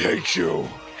I hate you.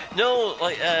 No,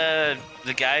 like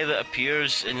the guy that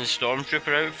appears in the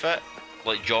Stormtrooper outfit,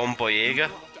 like John Boyega.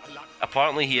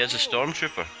 Apparently he is a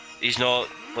Stormtrooper. He's not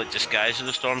like disguised as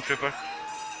a Stormtrooper.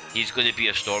 He's going to be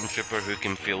a Stormtrooper who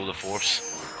can feel the Force.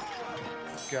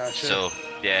 Gotcha. So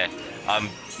yeah, I'm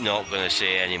not going to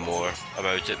say any more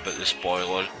about it, but the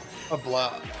spoiler. A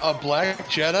black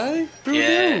Jedi? Who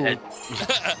Yeah. knew?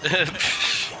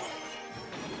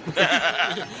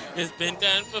 It's been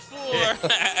done before.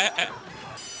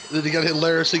 Then he got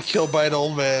hilariously killed by an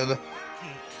old man.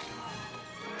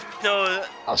 No,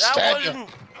 I'll that stab you. wasn't.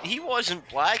 He wasn't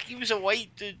black. He was a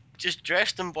white dude, just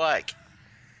dressed in black.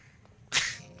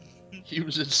 He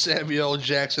was in Samuel L.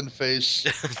 Jackson face.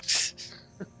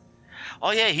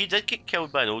 Oh yeah, he did get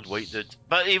killed by an old white dude,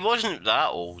 but he wasn't that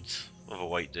old of a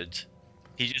white dude.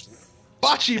 He just.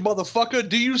 Bachi, motherfucker,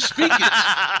 do you speak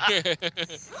it?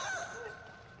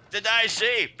 Did I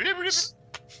say? What are you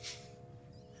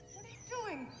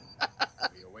doing?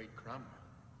 We await Crumb.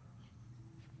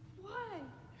 Why?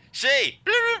 Say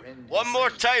one more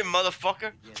time,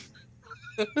 motherfucker.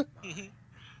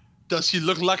 Does he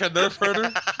look like a nerf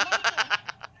herder?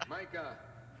 Micah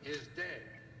is dead.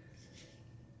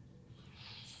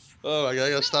 Oh my god, I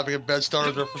gotta stop making bad Star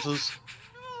Wars references.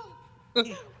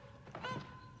 The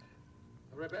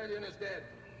rebellion is dead.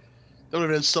 That would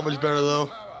have been so much better though.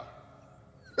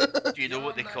 Do you know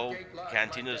what they call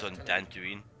cantinas on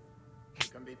Dantooine? You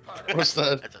can be part of What's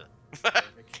I that? don't know.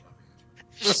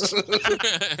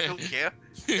 I don't care.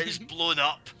 It's blown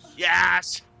up.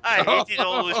 Yes! I hated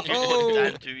all those people on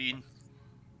Dantooine.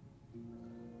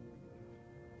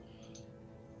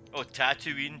 Oh,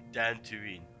 Tatooine,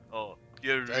 Dantooine. Oh,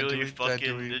 you're really Dantooine, fucking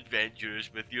Dantooine. adventurous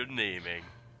with your naming.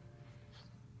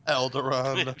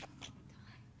 Alderaan.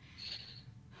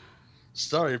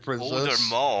 Sorry, princess. Older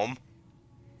mom.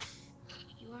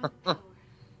 You are the power.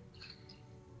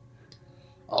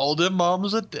 All them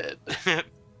moms are dead.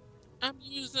 I'm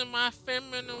using my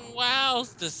feminine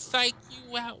wiles to psych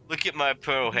you out. Look at my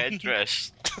pearl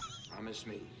headdress. Promise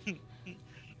me.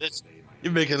 this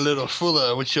You're making a little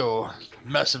fuller with your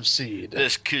massive seed.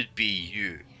 this could be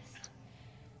you.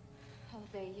 I'll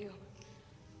obey you.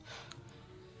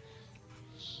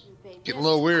 Obey Getting a this.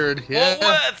 little weird. Yeah.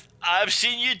 What? I've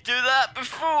seen you do that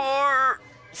before.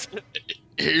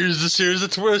 Here's the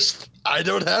twist. I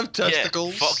don't have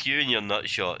testicles. Yeah, fuck you and your nut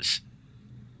shots.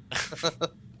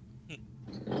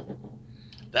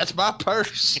 That's my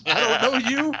purse. I don't know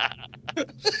you.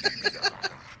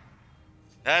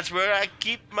 That's where I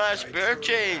keep my spare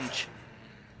change.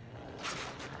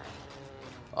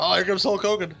 Oh, here comes Hulk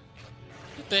Hogan.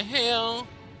 What the hell?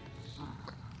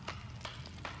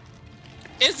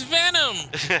 It's Venom!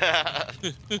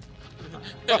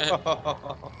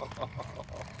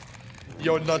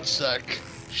 Your nutsack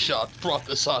shot brought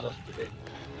this out of me.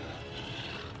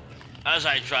 As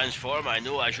I transform, I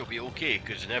know I shall be okay,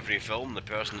 because in every film, the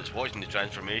person that's watching the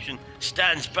transformation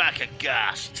stands back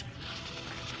aghast.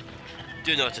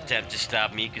 Do not attempt to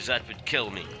stab me, because that would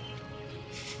kill me.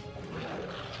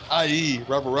 I.e.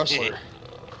 Rubber Wrestler.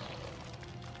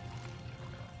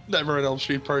 Nightmare on Elm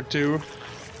Street Part 2.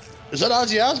 Is that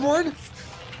Ozzy Osbourne?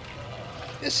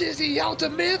 This is the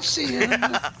ultimate sin.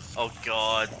 Oh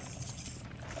god.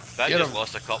 That Get just him.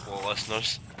 lost a couple of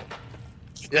listeners.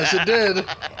 Yes, it did.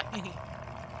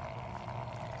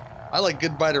 I like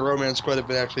Goodbye to Romance quite a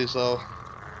bit, actually, so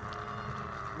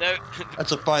Now,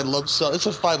 that's a fine love song. It's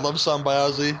a fine love song by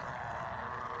Ozzy.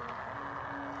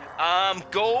 I'm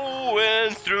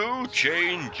going through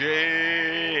changes.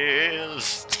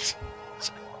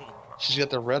 She's got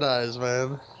the red eyes,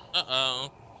 man.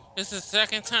 Uh-oh. This is the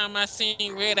second time I've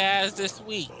seen red eyes this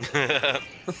week.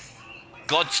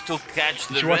 Gods to catch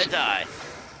the Did you watch red eye.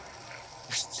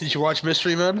 Did you watch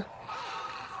Mystery Men?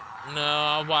 No,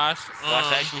 I watched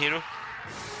Last Action Hero.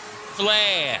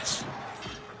 Flash.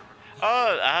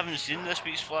 Oh, I haven't seen this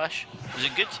week's Flash. Is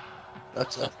it good?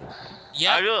 That's it. I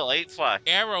Yeah, really like Flash.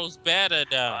 Arrow's better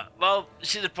though. Well,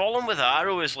 see, the problem with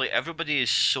Arrow is like everybody is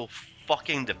so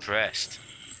fucking depressed.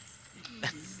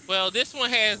 Well, this one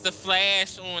has the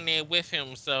Flash on there with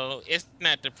him, so it's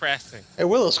not depressing. Hey,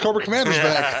 Willis, Cobra Commander's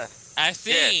back. I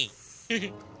see.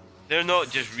 They're not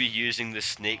just reusing the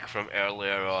snake from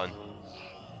earlier on.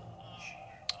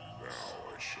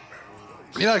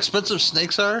 You know how expensive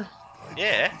snakes are?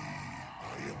 Yeah.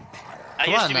 I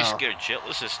Come used on to be now. scared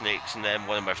shitless of snakes, and then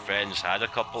one of my friends had a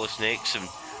couple of snakes, and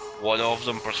one of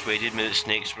them persuaded me that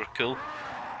snakes were cool.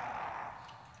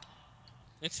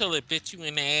 Until it bit you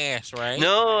in the ass, right?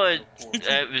 No,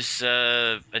 it was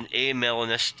an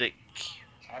amelanistic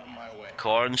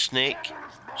corn snake,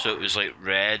 so it was like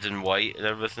red and white and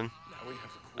everything,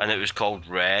 and it was called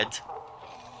Red.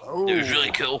 Oh. It was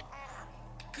really cool.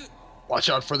 Watch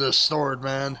out for this sword,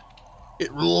 man.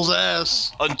 It rules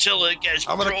ass. Until it gets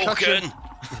I'm gonna cut you. broken.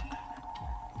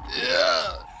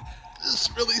 Yeah. This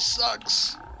really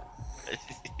sucks.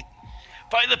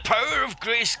 By the power of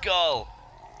Grayskull,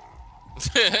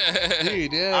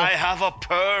 Indeed, yeah. I have a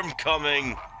perm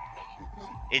coming.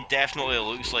 It definitely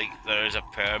looks like there is a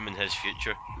perm in his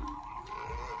future.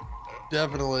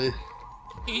 Definitely.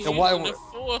 He's And why using the would-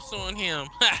 force on him.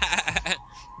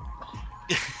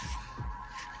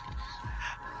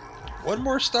 One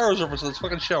more Star Wars reference in this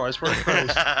fucking show, I swear to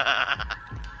Christ.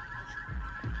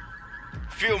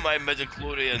 Feel my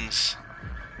midichlorians.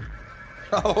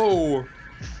 Oh.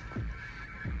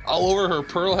 All over her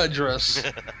pearl headdress.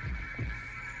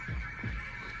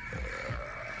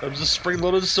 There's the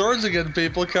spring-loaded swords again,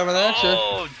 people, coming at you.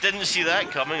 Oh, didn't see that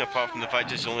coming, apart from the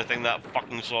fact it's the only thing that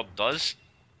fucking sword does.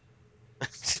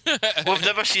 We've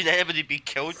never seen anybody be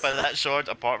killed by that sword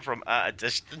apart from at a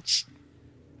distance.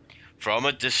 From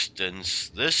a distance,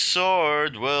 this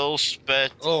sword will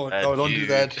spit. Oh, at no, don't you. do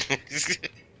that.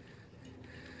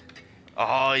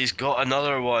 Oh, he's got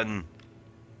another one.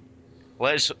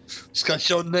 Let's It's got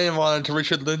your name on it to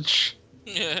Richard Lynch.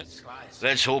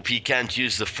 let's hope he can't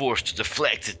use the force to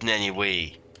deflect it in any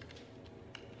way.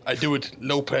 I do it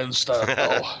low pen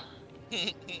style.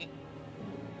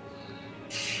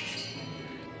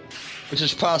 Which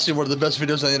is possibly one of the best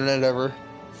videos on the internet ever.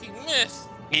 He missed.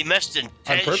 He missed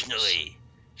purpose? intentionally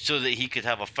so that he could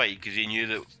have a fight because he knew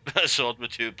that a sword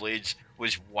with two blades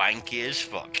was wanky as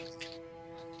fuck.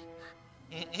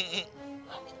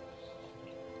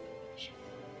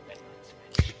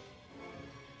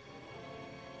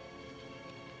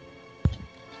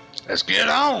 Let's get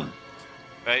on!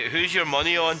 Right, who's your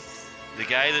money on? The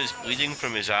guy that's bleeding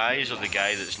from his eyes or the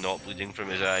guy that's not bleeding from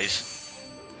his eyes?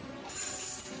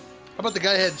 How about the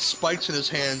guy who had spikes in his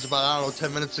hands about, I don't know,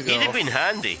 10 minutes ago? He'd have been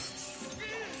handy.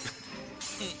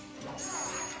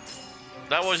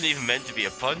 That wasn't even meant to be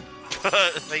a pun.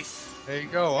 Like, There you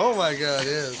go. Oh my god, it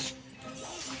is.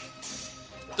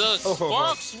 The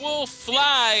sparks will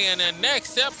fly in the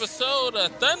next episode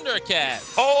of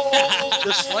Thundercats. oh!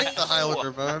 Just like the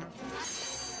Highlander, man.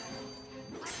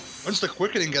 When's the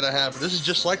quickening gonna happen? This is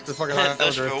just like the fucking This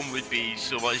Highlander. film would be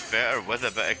so much better with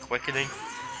a bit of quickening.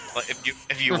 Like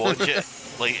if you watch it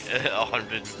like at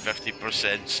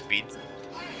 150% speed.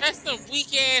 That's some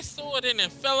weak ass sword and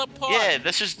it fell apart. Yeah,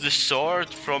 this is the sword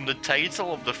from the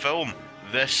title of the film,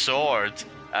 The Sword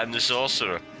and the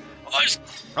Sorcerer. Oh, it's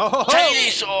Oh, tiny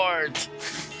sword.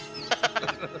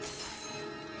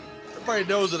 Everybody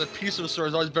knows that a piece of a sword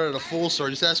is always better than a full sword.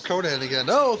 Just ask Conan again.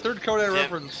 Oh, third Conan Yep.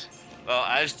 reference. Well,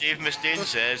 as Dave Mustaine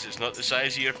says, it's not the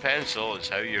size of your pencil, it's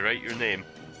how you write your name.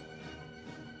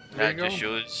 There That you just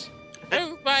go. shows.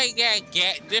 Everybody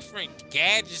got different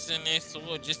gadgets in their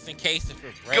sword just in case if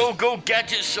it breaks. Go,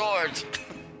 gadget sword!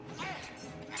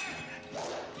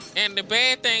 And the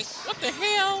bad thing, what the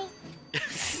hell?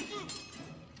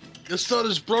 The sword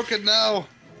is broken now.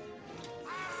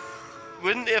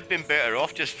 Wouldn't they have been better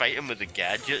off just fighting with the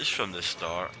gadgets from the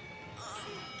start?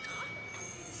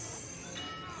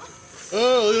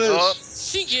 Oh, look at Oh, this.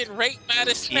 She getting raped by the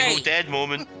Evil snake. Dead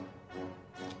moment.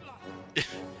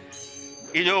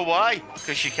 You know why?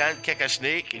 Because she can't kick a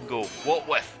snake and go, what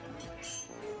with?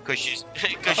 Because she's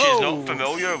Oh. not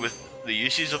familiar with the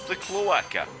uses of the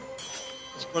cloaca.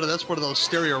 That's one of those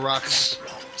stereo rocks.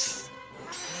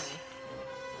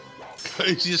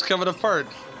 He's just coming apart.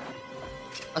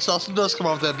 I saw some dust come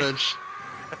off that bench.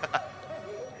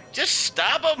 Just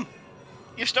stab him!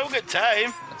 You've still got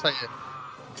time.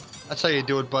 That's how you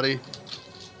do it, buddy.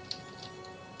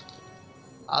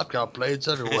 I've got blades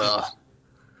everywhere.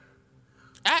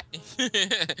 Ah,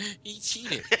 he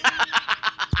cheated.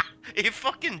 He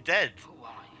fucking did.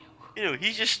 You know,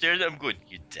 he just stared at him going,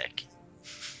 you dick.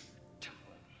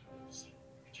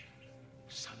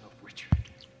 Son of Richard.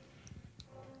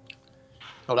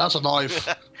 Oh, that's a knife.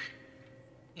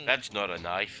 That's not a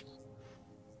knife.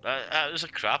 That was a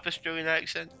crap Australian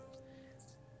accent.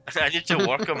 I need to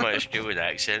work on my Australian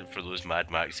accent for those Mad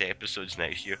Max episodes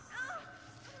next year.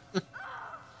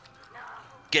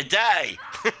 G'day!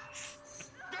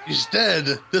 He's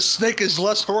dead. This snake is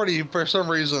less horny for some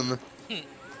reason.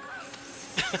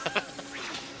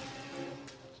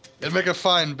 It'd make a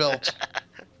fine belt.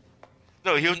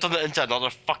 No, he'll turn it into another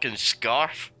fucking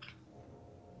scarf.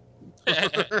 You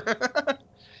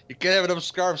can't have enough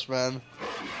scarves, man.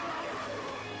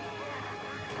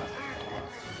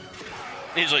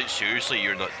 He's like, seriously,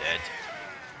 you're not dead.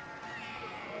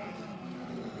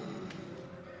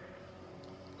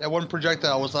 That one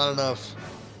projectile was not enough.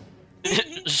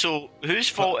 So, whose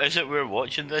fault is it we're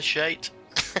watching this shite?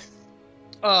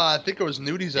 I think it was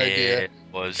Nudie's idea. Yeah, it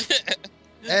was.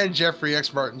 And Jeffrey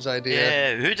X. Martin's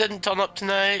idea. Yeah, who didn't turn up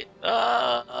tonight?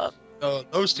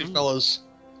 Those two fellas.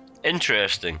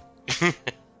 Interesting.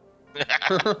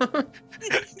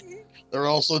 They're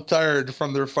also tired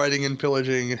from their fighting and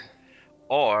pillaging.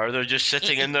 Or they're just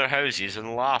sitting in their houses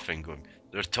and laughing, going,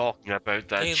 they're talking about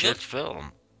that Hey, shit look.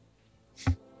 film.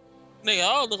 They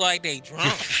all look like they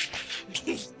drunk.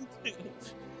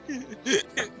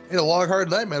 Had a long, hard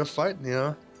night, man, of fighting, you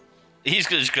know. He's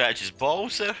gonna scratch his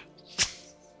balls there.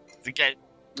 The guy,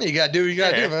 Yeah, you gotta do what you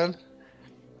gotta Yeah. do, man.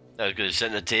 I was gonna sit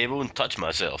at the table and touch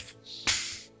myself.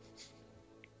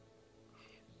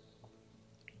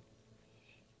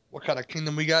 What kind of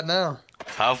kingdom we got now?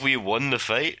 Have we won the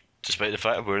fight, despite the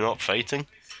fact that we're not fighting?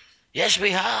 Yes,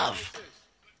 we have.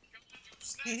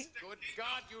 Good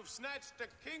God, you've snatched the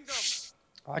kingdom!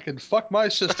 I can fuck my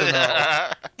sister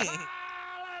now.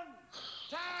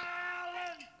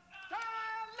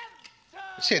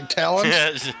 Saying talent?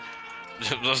 Yes.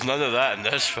 There's none of that in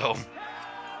this film.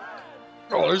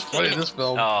 Oh, there's plenty in this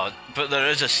film. Oh, but there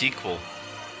is a sequel.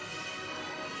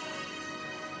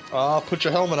 Oh, put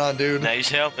your helmet on, dude. Nice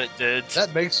helmet, dude.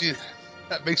 That makes you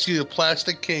the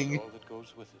plastic king. All that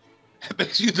goes with it. That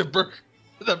makes you the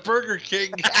Burger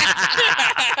King. Don't you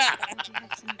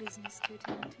have some business to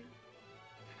attend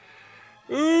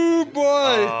to? Ooh boy,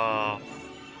 Oh.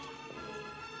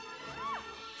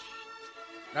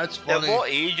 that's At funny. what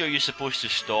age are you supposed to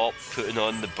stop putting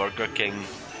on the Burger King,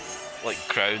 like,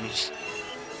 crowns?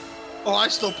 Oh, I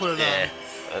still put it Yeah,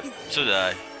 on. so did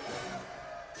I.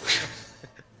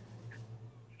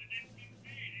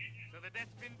 So the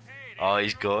debt's been paid. Oh,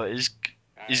 he's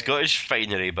got his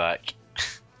finery back.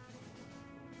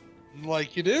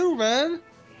 Like you do, man.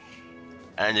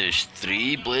 And his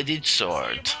three-bladed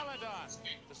sword. To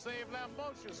save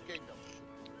Lambocious kingdom.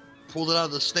 Pulled it out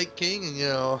of the Snake King, and you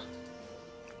know.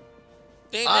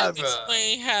 They I've, never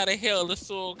explain how the hell the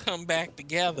sword come back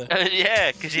together.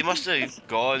 Yeah, because he must have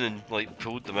gone and, like,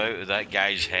 pulled them out of that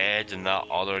guy's head and that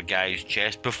other guy's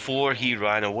chest before he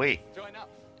ran away. Join up.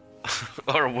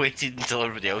 Or waited until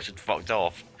everybody else had fucked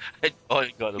off. Oh,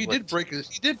 he got them He did break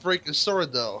his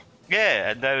sword though. Yeah,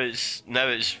 and now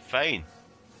it's fine.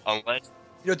 Unless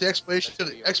You know what the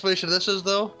explanation of this is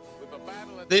though? With the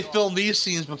battle at They the filmed these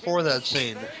scenes before that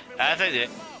scene. I think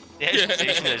the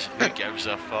explanation is who gives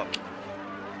a fuck.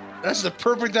 That's the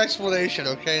perfect explanation,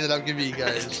 okay, that I'm giving you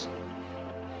guys.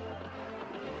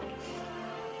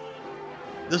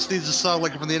 This needs a song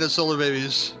like from the end of Solar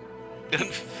Babies.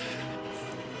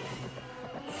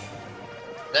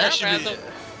 That should be.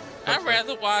 I'd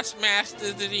rather watch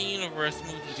Masters of the Universe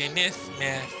movie than this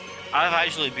mess. I've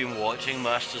actually been watching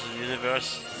Masters of the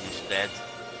Universe instead.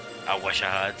 I wish I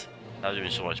had. That would have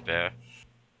been so much better.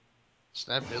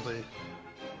 Snap Billy.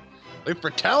 Wait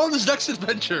for Talon's next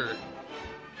adventure.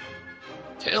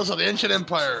 Tales of the Ancient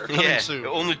Empire coming Yeah, soon. it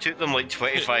only took them like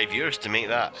 25 years to make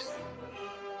that.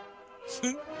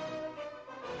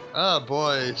 Oh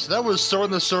boy, so that was Sword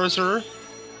and the Sorcerer.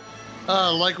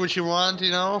 Like what you want,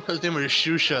 you know? His name was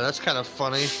Shusha. That's kind of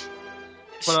funny.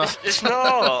 But It's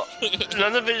not.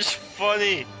 None of it's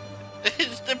funny.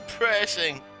 It's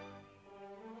depressing.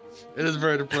 it is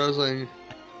very depressing.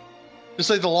 Just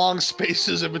like the long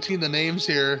spaces in between the names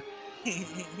here.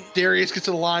 Darius gets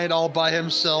a line all by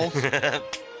himself.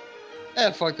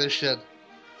 Fuck this shit.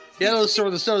 Yeah, that was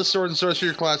Sword and Sorcerer,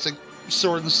 your classic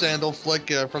sword and sandal flick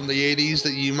from the 80s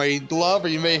that you may love or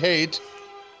you may hate.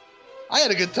 I had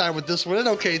a good time with this one, an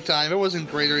okay time. It wasn't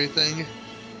great or anything.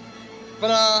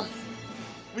 But,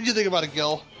 what did you think about it,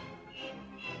 Gil?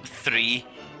 3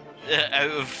 out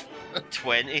of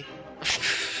 20.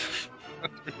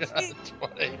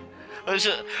 20.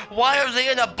 Why are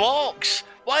they in a box?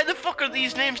 Why the fuck are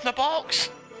these names in a box?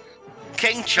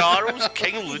 King Charles,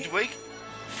 King Ludwig?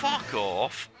 Fuck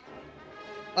off.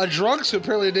 A drunk, so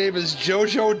apparently the name is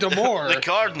Jojo D'Amore. The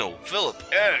Cardinal, Philip,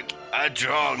 Eric, a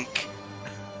drunk.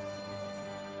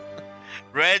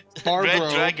 Red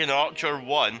Barbaro. Dragon Archer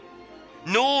 1.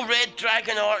 No Red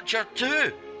Dragon Archer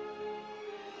 2.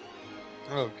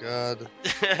 Oh, God.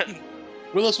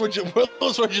 Willis, what'd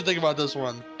you think about this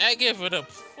one? I give it a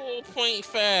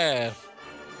 4.5.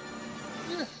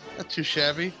 Yeah, not too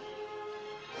shabby.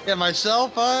 Yeah,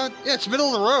 myself, yeah, it's middle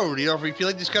of the road. You know, if you feel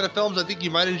like these kind of films, I think you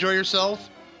might enjoy yourself.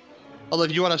 Although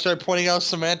if you want to start pointing out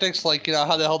semantics, like, you know,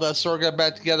 how the hell that sword got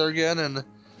back together again, and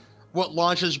what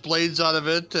launches blades out of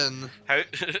it, and How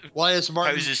why is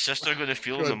Martin... how's his sister going to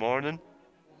feel in the morning?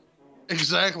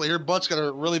 Exactly, her butt's gonna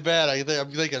hurt really bad,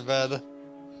 I'm thinking, man.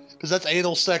 Because that's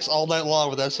anal sex all night long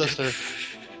with that sister.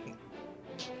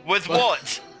 With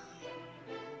what?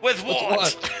 With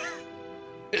what?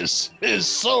 His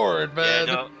sword, man.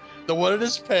 Yeah, no, The one in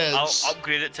his I'll pants.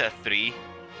 upgrade it to a 3.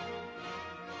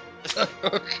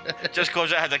 Okay. Just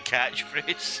because it had a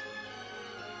catchphrase.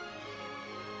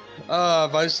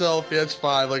 Myself, yeah, it's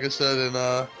 5, like I said,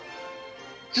 and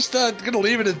just gonna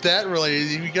leave it at that. Really,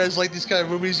 if you guys like these kind of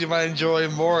movies, you might enjoy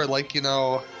more. Like, you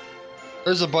know,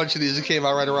 there's a bunch of these that came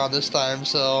out right around this time,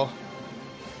 so.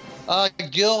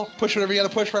 Gil, push whatever you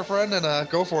gotta push, my friend, and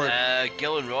go for it.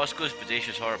 Gil and Roscoe's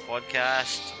Bodacious Horror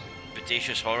Podcast,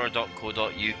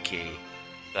 bodaciousHorror.co.uk.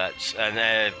 That's,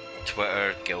 and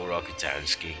Twitter, Gil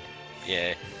Rockatansky.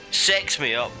 Yeah. Sex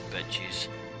me up, bitches.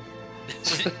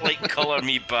 Like, colour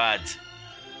me bad.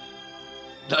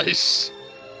 Nice.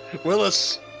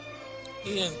 Willis.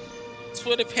 Yeah.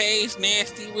 Twitter page,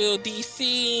 Nasty Will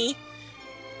DC.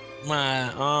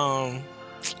 My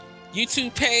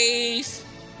YouTube page,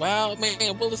 Wild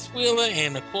Man Willis Wheeler,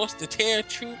 and of course the Terror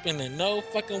Troop and the No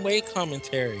Fucking Way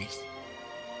commentaries.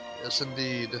 Yes,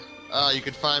 indeed. You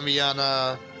can find me on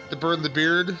The Bird and the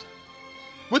Beard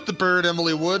with the bird,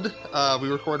 Emily Wood. We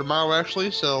record tomorrow,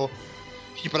 actually, so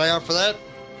keep an eye out for that.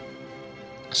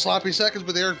 Sloppy Seconds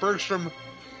with Eric Bergstrom.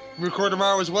 We record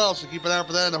tomorrow as well, so keep an eye out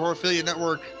for that on the Horrorphilia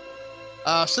Network.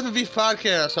 Cinema Beef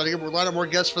Podcast. I think we're lining up more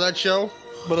guests for that show,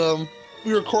 but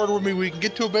we record when we can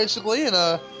get to it, basically,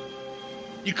 and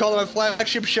you call it a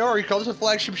flagship show, or you call this a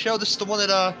flagship show. This is the one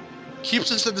that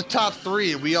keeps us in the top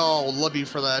 3, and we all love you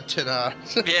for that. And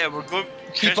yeah, we're good.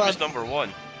 Christmas number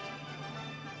 1.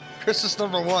 Christmas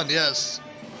number 1, yes.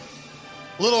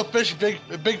 Little fish, big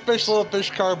fish, little fish,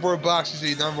 cardboard box is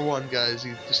the number 1, guys.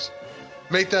 You just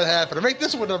make that happen, or make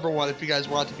this one number 1 if you guys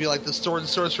want to be like the sword and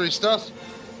sorcery stuff.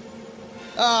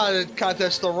 The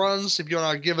contest still runs. If you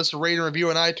want to give us a rating and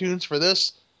review on iTunes for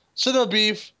this, Cinema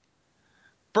Beef,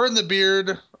 Burn the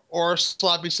Beard, or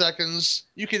Sloppy Seconds,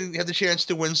 you can have the chance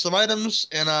to win some items.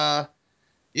 And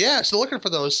yeah, still looking for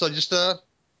those. So just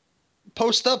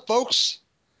post up, folks.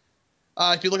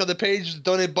 If you look at the page, the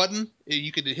donate button,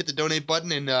 you could hit the donate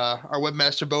button, and our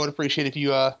webmaster Bo would appreciate if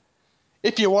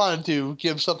you wanted to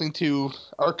give something to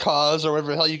our cause, or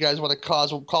whatever the hell you guys want to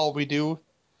call what we do.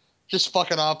 Just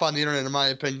fucking off on the internet, in my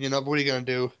opinion. You know, but what are you gonna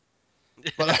do?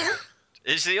 But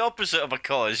it's the opposite of a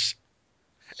cause.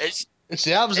 It's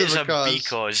the opposite of a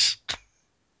cause.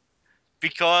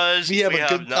 Because we have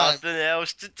nothing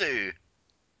else to do.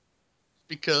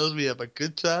 Because we have a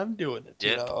good time doing it.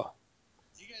 Yep. You know.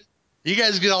 You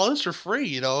guys get all this for free.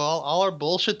 You know, all our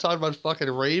bullshit talking about fucking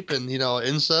rape and, you know,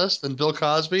 incest and Bill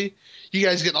Cosby. You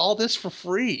guys get all this for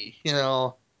free. You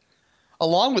know,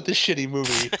 along with this shitty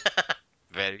movie.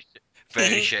 Very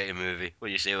shitty movie. What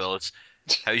do you say, Willis?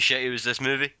 How shitty was this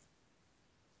movie?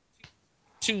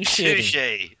 Too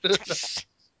shitty.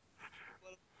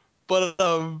 But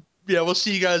yeah, we'll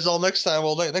see you guys all next time.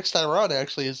 Well, next time around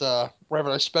actually is we're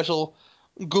having a special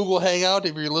Google Hangout.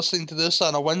 If you're listening to this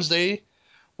on a Wednesday,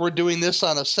 we're doing this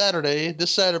on a Saturday.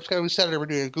 This Saturday we're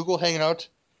doing a Google Hangout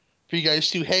for you guys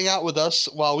to hang out with us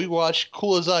while we watch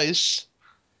Cool as Ice,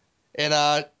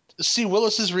 and see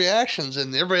Willis's reactions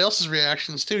and everybody else's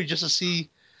reactions too, just to see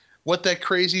what that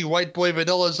crazy white boy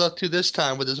Vanilla is up to this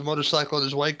time with his motorcycle and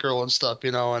his white girl and stuff,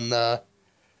 you know, and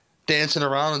dancing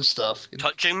around and stuff.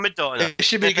 Touching Madonna. It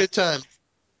should be a good time.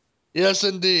 Yes,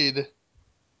 indeed.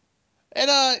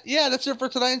 And yeah, that's it for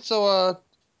tonight. So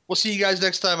we'll see you guys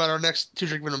next time on our next Two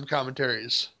Drink Minimum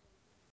Commentaries.